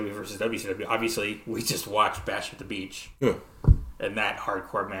 ECW versus WCW, obviously we just watched Bash at the Beach. Yeah. And that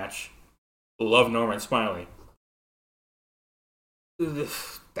hardcore match. Love Norman Smiley.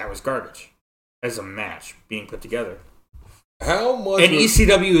 That was garbage as a match being put together. How much? And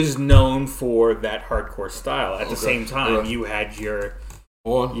ECW is known for that hardcore style. At the same time, you had your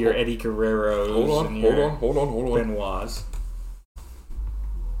Eddie Guerreros and your Benoits.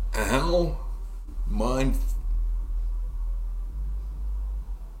 How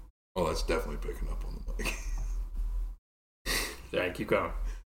Oh, that's definitely picking up on the mic. All right, keep going.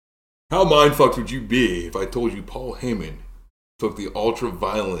 How mind-fucked would you be if I told you Paul Heyman took the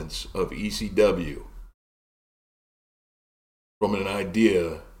ultra-violence of ECW from an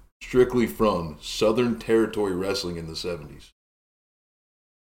idea strictly from Southern Territory Wrestling in the 70s?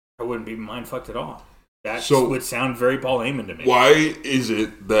 I wouldn't be mind-fucked at all. That would sound very Paul Heyman to me. Why is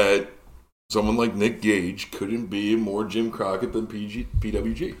it that someone like Nick Gage couldn't be more Jim Crockett than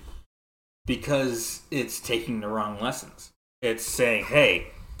PWG? Because it's taking the wrong lessons. It's saying, hey,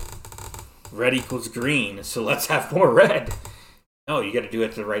 red equals green, so let's have more red. No, you got to do it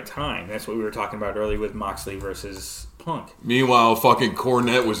at the right time. That's what we were talking about earlier with Moxley versus Punk. Meanwhile, fucking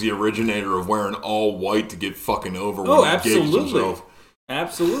Cornette was the originator of wearing all white to get fucking over when he engaged himself.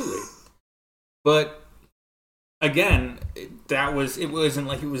 Absolutely. But again, it wasn't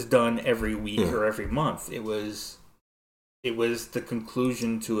like it was done every week or every month. It was the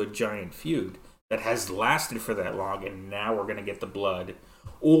conclusion to a giant feud that has lasted for that long, and now we're going to get the blood.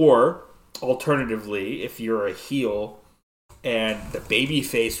 Or alternatively, if you're a heel and the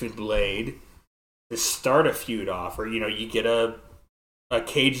babyface with Blade to start a feud off, or you get a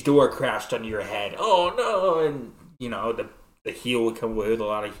cage door crashed on your head. Oh no! And the heel would come away with a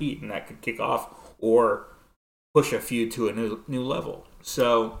lot of heat, and that could kick off or push a feud to a new level.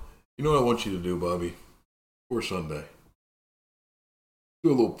 So, you know what I want you to do, Bobby? For Sunday, do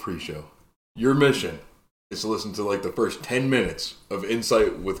a little pre-show. Your mission is to listen to like the first 10 minutes of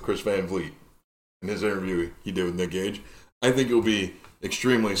Insight with Chris Van Vliet in his interview he did with Nick Gage. I think you'll be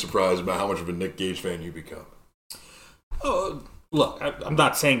extremely surprised about how much of a Nick Gage fan you become. Oh, look, I'm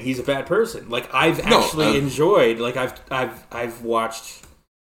not saying he's a bad person. Like I've actually enjoyed. Like I've watched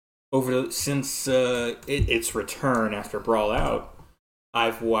since its return after Brawl Out.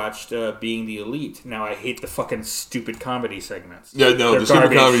 I've watched Being the Elite. Now I hate the fucking stupid comedy segments. Yeah, no, the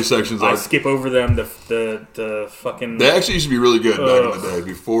stupid comedy sections. I skip over them. The fucking. They actually used to be really good back in the day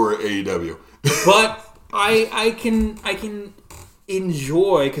before AEW. But I can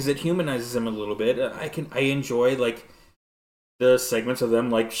enjoy, because it humanizes them a little bit. I enjoy like the segments of them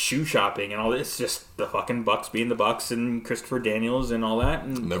like shoe shopping and all this. It's just the fucking Bucks being the Bucks and Christopher Daniels and all that.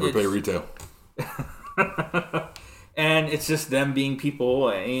 And never pay retail. And it's just them being people,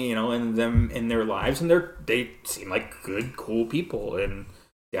 and them in their lives, and they seem like good, cool people and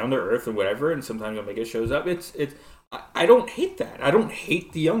down to earth and whatever. And sometimes Omega shows up. I don't hate that. I don't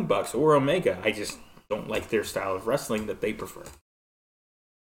hate the Young Bucks or Omega. I just don't like their style of wrestling that they prefer.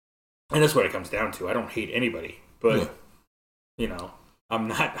 And that's what it comes down to. I don't hate anybody, but I'm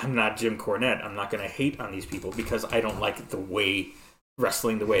not Jim Cornette. I'm not going to hate on these people because I don't like the way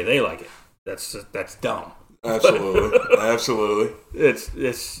wrestling the way they like it. That's dumb. Absolutely, absolutely.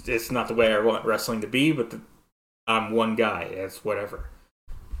 It's not the way I want wrestling to be, but I'm one guy. It's whatever.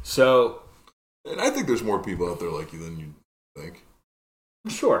 So, and I think there's more people out there like you than you think.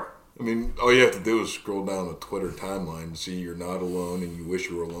 Sure. I mean, all you have to do is scroll down the Twitter timeline and see you're not alone and you wish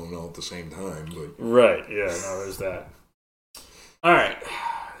you were alone all at the same time. But right, yeah, no, there's that. All right,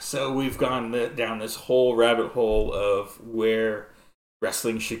 so we've gone down this whole rabbit hole of where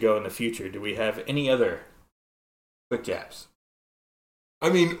wrestling should go in the future. Do we have any other quick jabs? I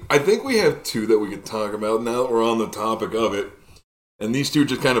mean, I think we have two that we could talk about now that we're on the topic of it. And these two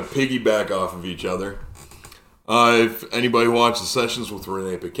just kind of piggyback off of each other. If anybody watched the sessions with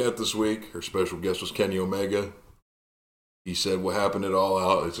Renee Paquette this week, her special guest was Kenny Omega. He said what happened at All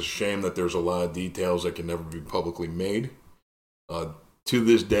Out. It's a shame that there's a lot of details that can never be publicly made. To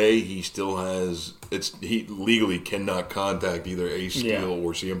this day, he still has... He legally cannot contact either Ace Steel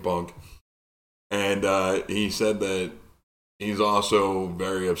or CM Punk. And he said that he's also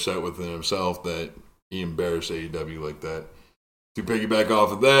very upset with himself that he embarrassed AEW like that. To piggyback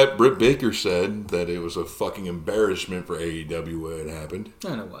off of that, Britt Baker said that it was a fucking embarrassment for AEW when it happened.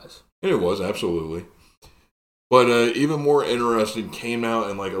 And it was. And it was, absolutely. But even more interesting came out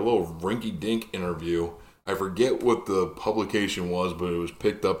in like a little rinky-dink interview. I forget what the publication was, but it was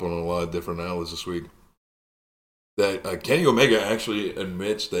picked up on a lot of different outlets this week. That Kenny Omega actually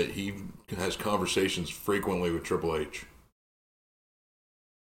admits that he has conversations frequently with Triple H.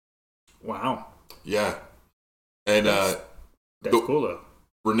 Wow. Yeah. And that's cool, though.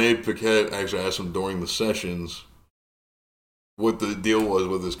 Renee Paquette actually asked him during the sessions what the deal was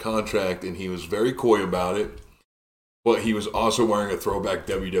with his contract, and he was very coy about it, but he was also wearing a throwback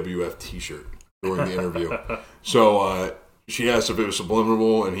WWF t-shirt during the interview. So she asked if it was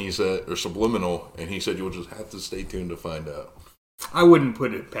subliminal, and he said you'll just have to stay tuned to find out. I wouldn't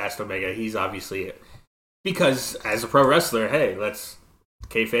put it past Omega. He's obviously... Because as a pro wrestler, hey, let's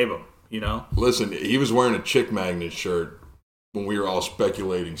kayfabe him, Listen, he was wearing a Chick Magnet shirt when we were all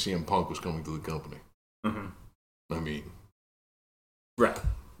speculating CM Punk was coming to the company. Mm-hmm. I mean... Right.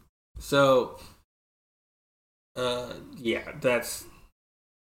 So, yeah, that's...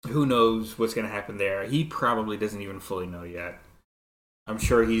 Who knows what's going to happen there. He probably doesn't even fully know yet. I'm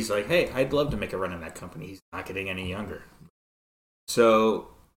sure he's like, hey, I'd love to make a run in that company. He's not getting any younger. So,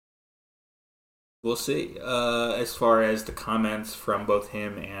 we'll see. As far as the comments from both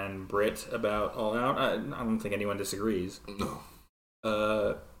him and Britt about All Out, I don't think anyone disagrees.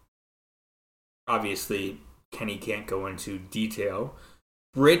 No. Obviously, Kenny can't go into detail.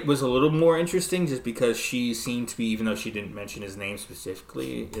 Britt was a little more interesting just because she seemed to be, even though she didn't mention his name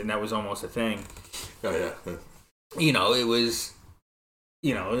specifically, and that was almost a thing. Oh, yeah. It was...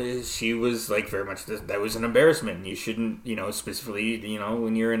 she was like very much, that was an embarrassment. You shouldn't, specifically,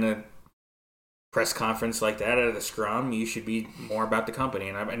 when you're in a press conference like that at a scrum, you should be more about the company.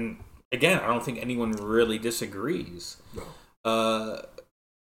 And again, I don't think anyone really disagrees. No.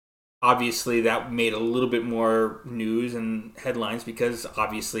 Obviously, that made a little bit more news and headlines because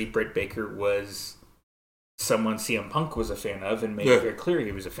obviously Britt Baker was someone CM Punk was a fan of and made it very clear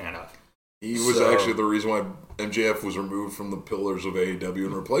he was a fan of. He was actually the reason why MJF was removed from the pillars of AEW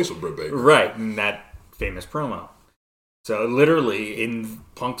and replaced with Britt Baker. Right, in that famous promo. So literally, in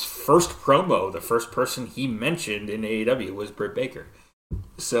Punk's first promo, the first person he mentioned in AEW was Britt Baker.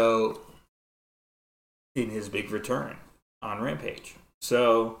 So, in his big return on Rampage.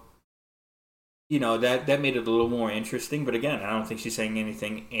 So, that made it a little more interesting. But again, I don't think she's saying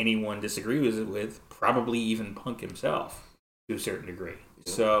anything anyone disagrees with. Probably even Punk himself, to a certain degree.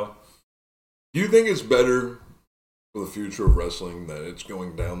 Yeah. So... Do you think it's better for the future of wrestling that it's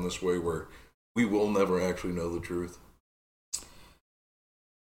going down this way where we will never actually know the truth?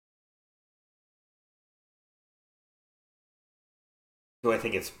 Do I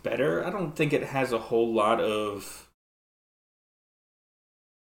think it's better? I don't think it has a whole lot of...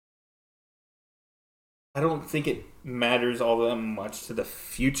 I don't think it matters all that much to the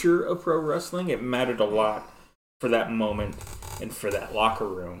future of pro wrestling. It mattered a lot for that moment and for that locker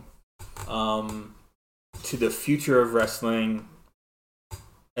room. To the future of wrestling,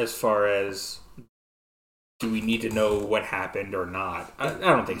 as far as do we need to know what happened or not? I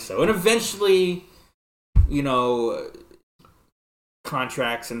don't think so. And eventually,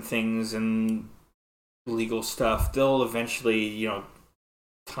 contracts and things and legal stuff, they'll eventually,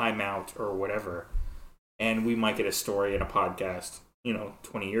 time out or whatever. And we might get a story in a podcast,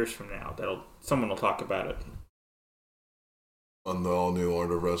 20 years from now. Someone will talk about it. On the all-new Art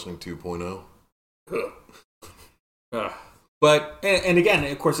of Wrestling 2.0. But, and again,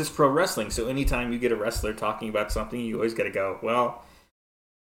 of course, it's pro wrestling, so anytime you get a wrestler talking about something, you always got to go, well,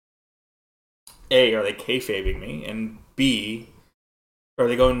 A, are they kayfabing me? And B, are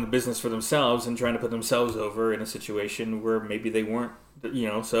they going into business for themselves and trying to put themselves over in a situation where maybe they weren't,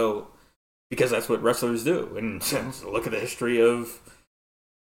 so, because that's what wrestlers do. And look at the history of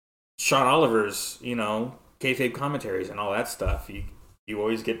Sean Oliver's, kayfabe commentaries and all that stuff. You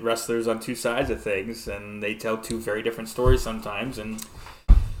always get wrestlers on two sides of things, and they tell two very different stories sometimes. And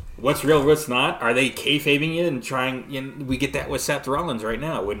what's real, what's not? Are they kayfabing you and trying? We get that with Seth Rollins right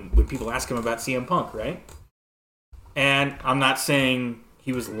now when people ask him about CM Punk, right? And I'm not saying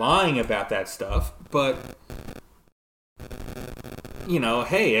he was lying about that stuff, but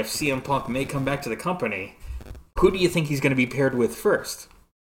hey, if CM Punk may come back to the company, who do you think he's going to be paired with first?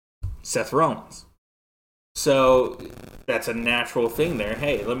 Seth Rollins. So that's a natural thing there.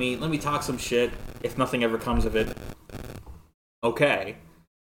 Hey, let me talk some shit. If nothing ever comes of it, okay.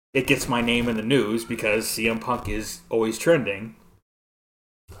 It gets my name in the news because CM Punk is always trending.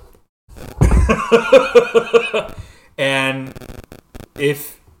 And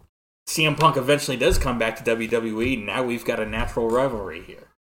if CM Punk eventually does come back to WWE, now we've got a natural rivalry here.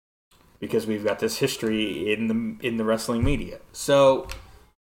 Because we've got this history in the wrestling media. So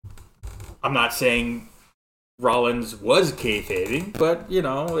I'm not saying Rollins was kayfabing, but,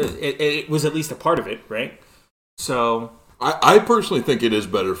 it was at least a part of it, right? So I personally think it is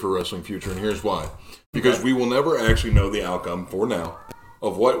better for wrestling future, and here's why. Because we will never actually know the outcome, for now,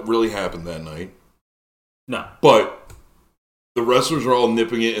 of what really happened that night. No. But the wrestlers are all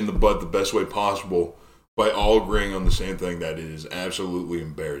nipping it in the bud the best way possible by all agreeing on the same thing, that it is absolutely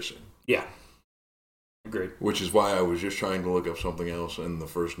embarrassing. Yeah. Agreed. Which is why I was just trying to look up something else, and the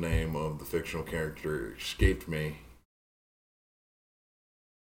first name of the fictional character escaped me.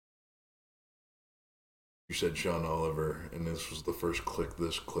 You said Sean Oliver, and this was the first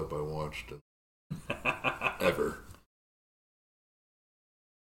this clip I watched ever.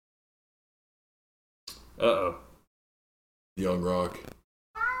 Uh-oh. Young Rock.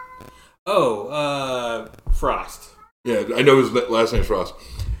 Oh, Frost. Yeah, I know his last name's Frost.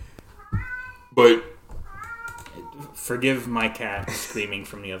 But forgive my cat screaming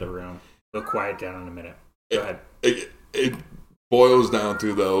from the other room. They'll quiet down in a minute. Go ahead. It boils down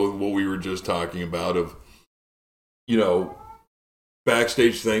to, though, what we were just talking about of,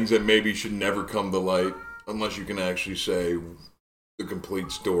 backstage things that maybe should never come to light unless you can actually say the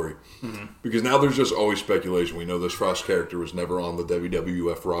complete story. Mm-hmm. Because now there's just always speculation. We know this Frost character was never on the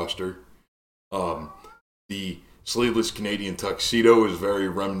WWF roster. The sleeveless Canadian tuxedo is very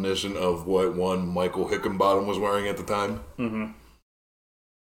reminiscent of what one Michael Hickenbottom was wearing at the time. Mm-hmm.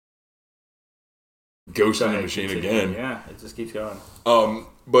 Ghost in the Machine again. Yeah, it just keeps going.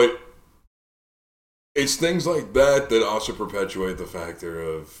 But it's things like that that also perpetuate the factor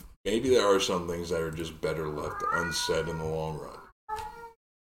of maybe there are some things that are just better left unsaid in the long run.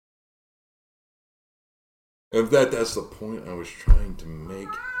 And that's the point I was trying to make.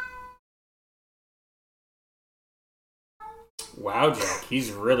 Wow, Jack,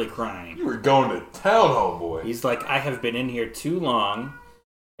 he's really crying. You were going to town, homeboy. He's like, I have been in here too long,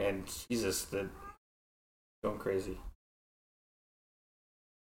 and Jesus, going crazy.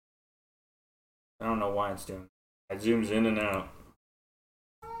 I don't know why it's doing it. It zooms in and out.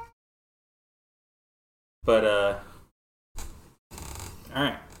 But,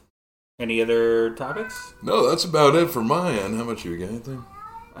 alright. Any other topics? No, that's about it for my end. How about you? Got anything?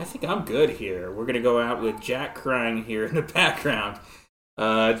 I think I'm good here. We're going to go out with Jack crying here in the background,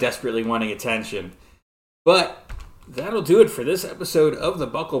 desperately wanting attention. But that'll do it for this episode of the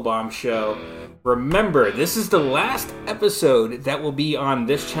Buckle Bomb Show. Remember, this is the last episode that will be on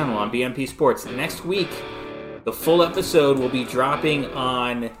this channel, on BMP Sports. Next week, the full episode will be dropping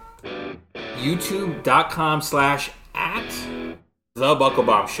on youtube.com/@The Buckle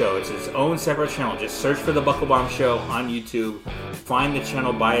Bomb Show. It's its own separate channel. Just search for The Buckle Bomb Show on YouTube. Find the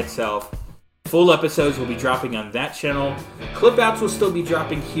channel by itself. Full episodes will be dropping on that channel. Clip outs will still be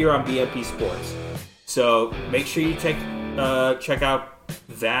dropping here on BMP Sports. So make sure you check out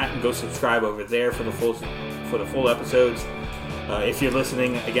that and go subscribe over there for the full episodes. If you're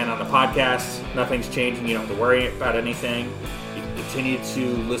listening again on the podcast, nothing's changing. You don't have to worry about anything. You can continue to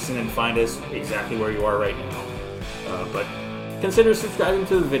listen and find us exactly where you are right now. But consider subscribing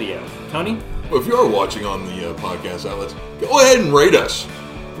to the video. Tony? Well, if you are watching on the podcast outlets, go ahead and rate us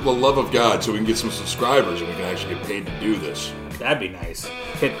for the love of God so we can get some subscribers and we can actually get paid to do this. That'd be nice.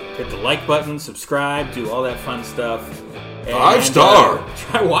 Hit the like button, subscribe, do all that fun stuff. And, 5-star!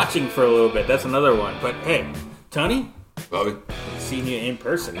 Try watching for a little bit. That's another one. But hey, Tony? Bobby? Seeing you in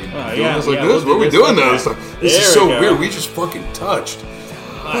person. This? What are we doing now? This is so weird. We just fucking touched.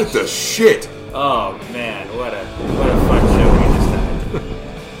 What the shit? Oh man, what a fun show we just had.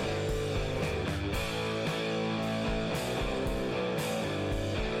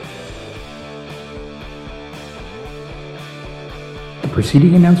 The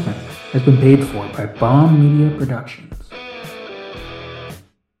preceding announcement has been paid for by Bomb Media Production.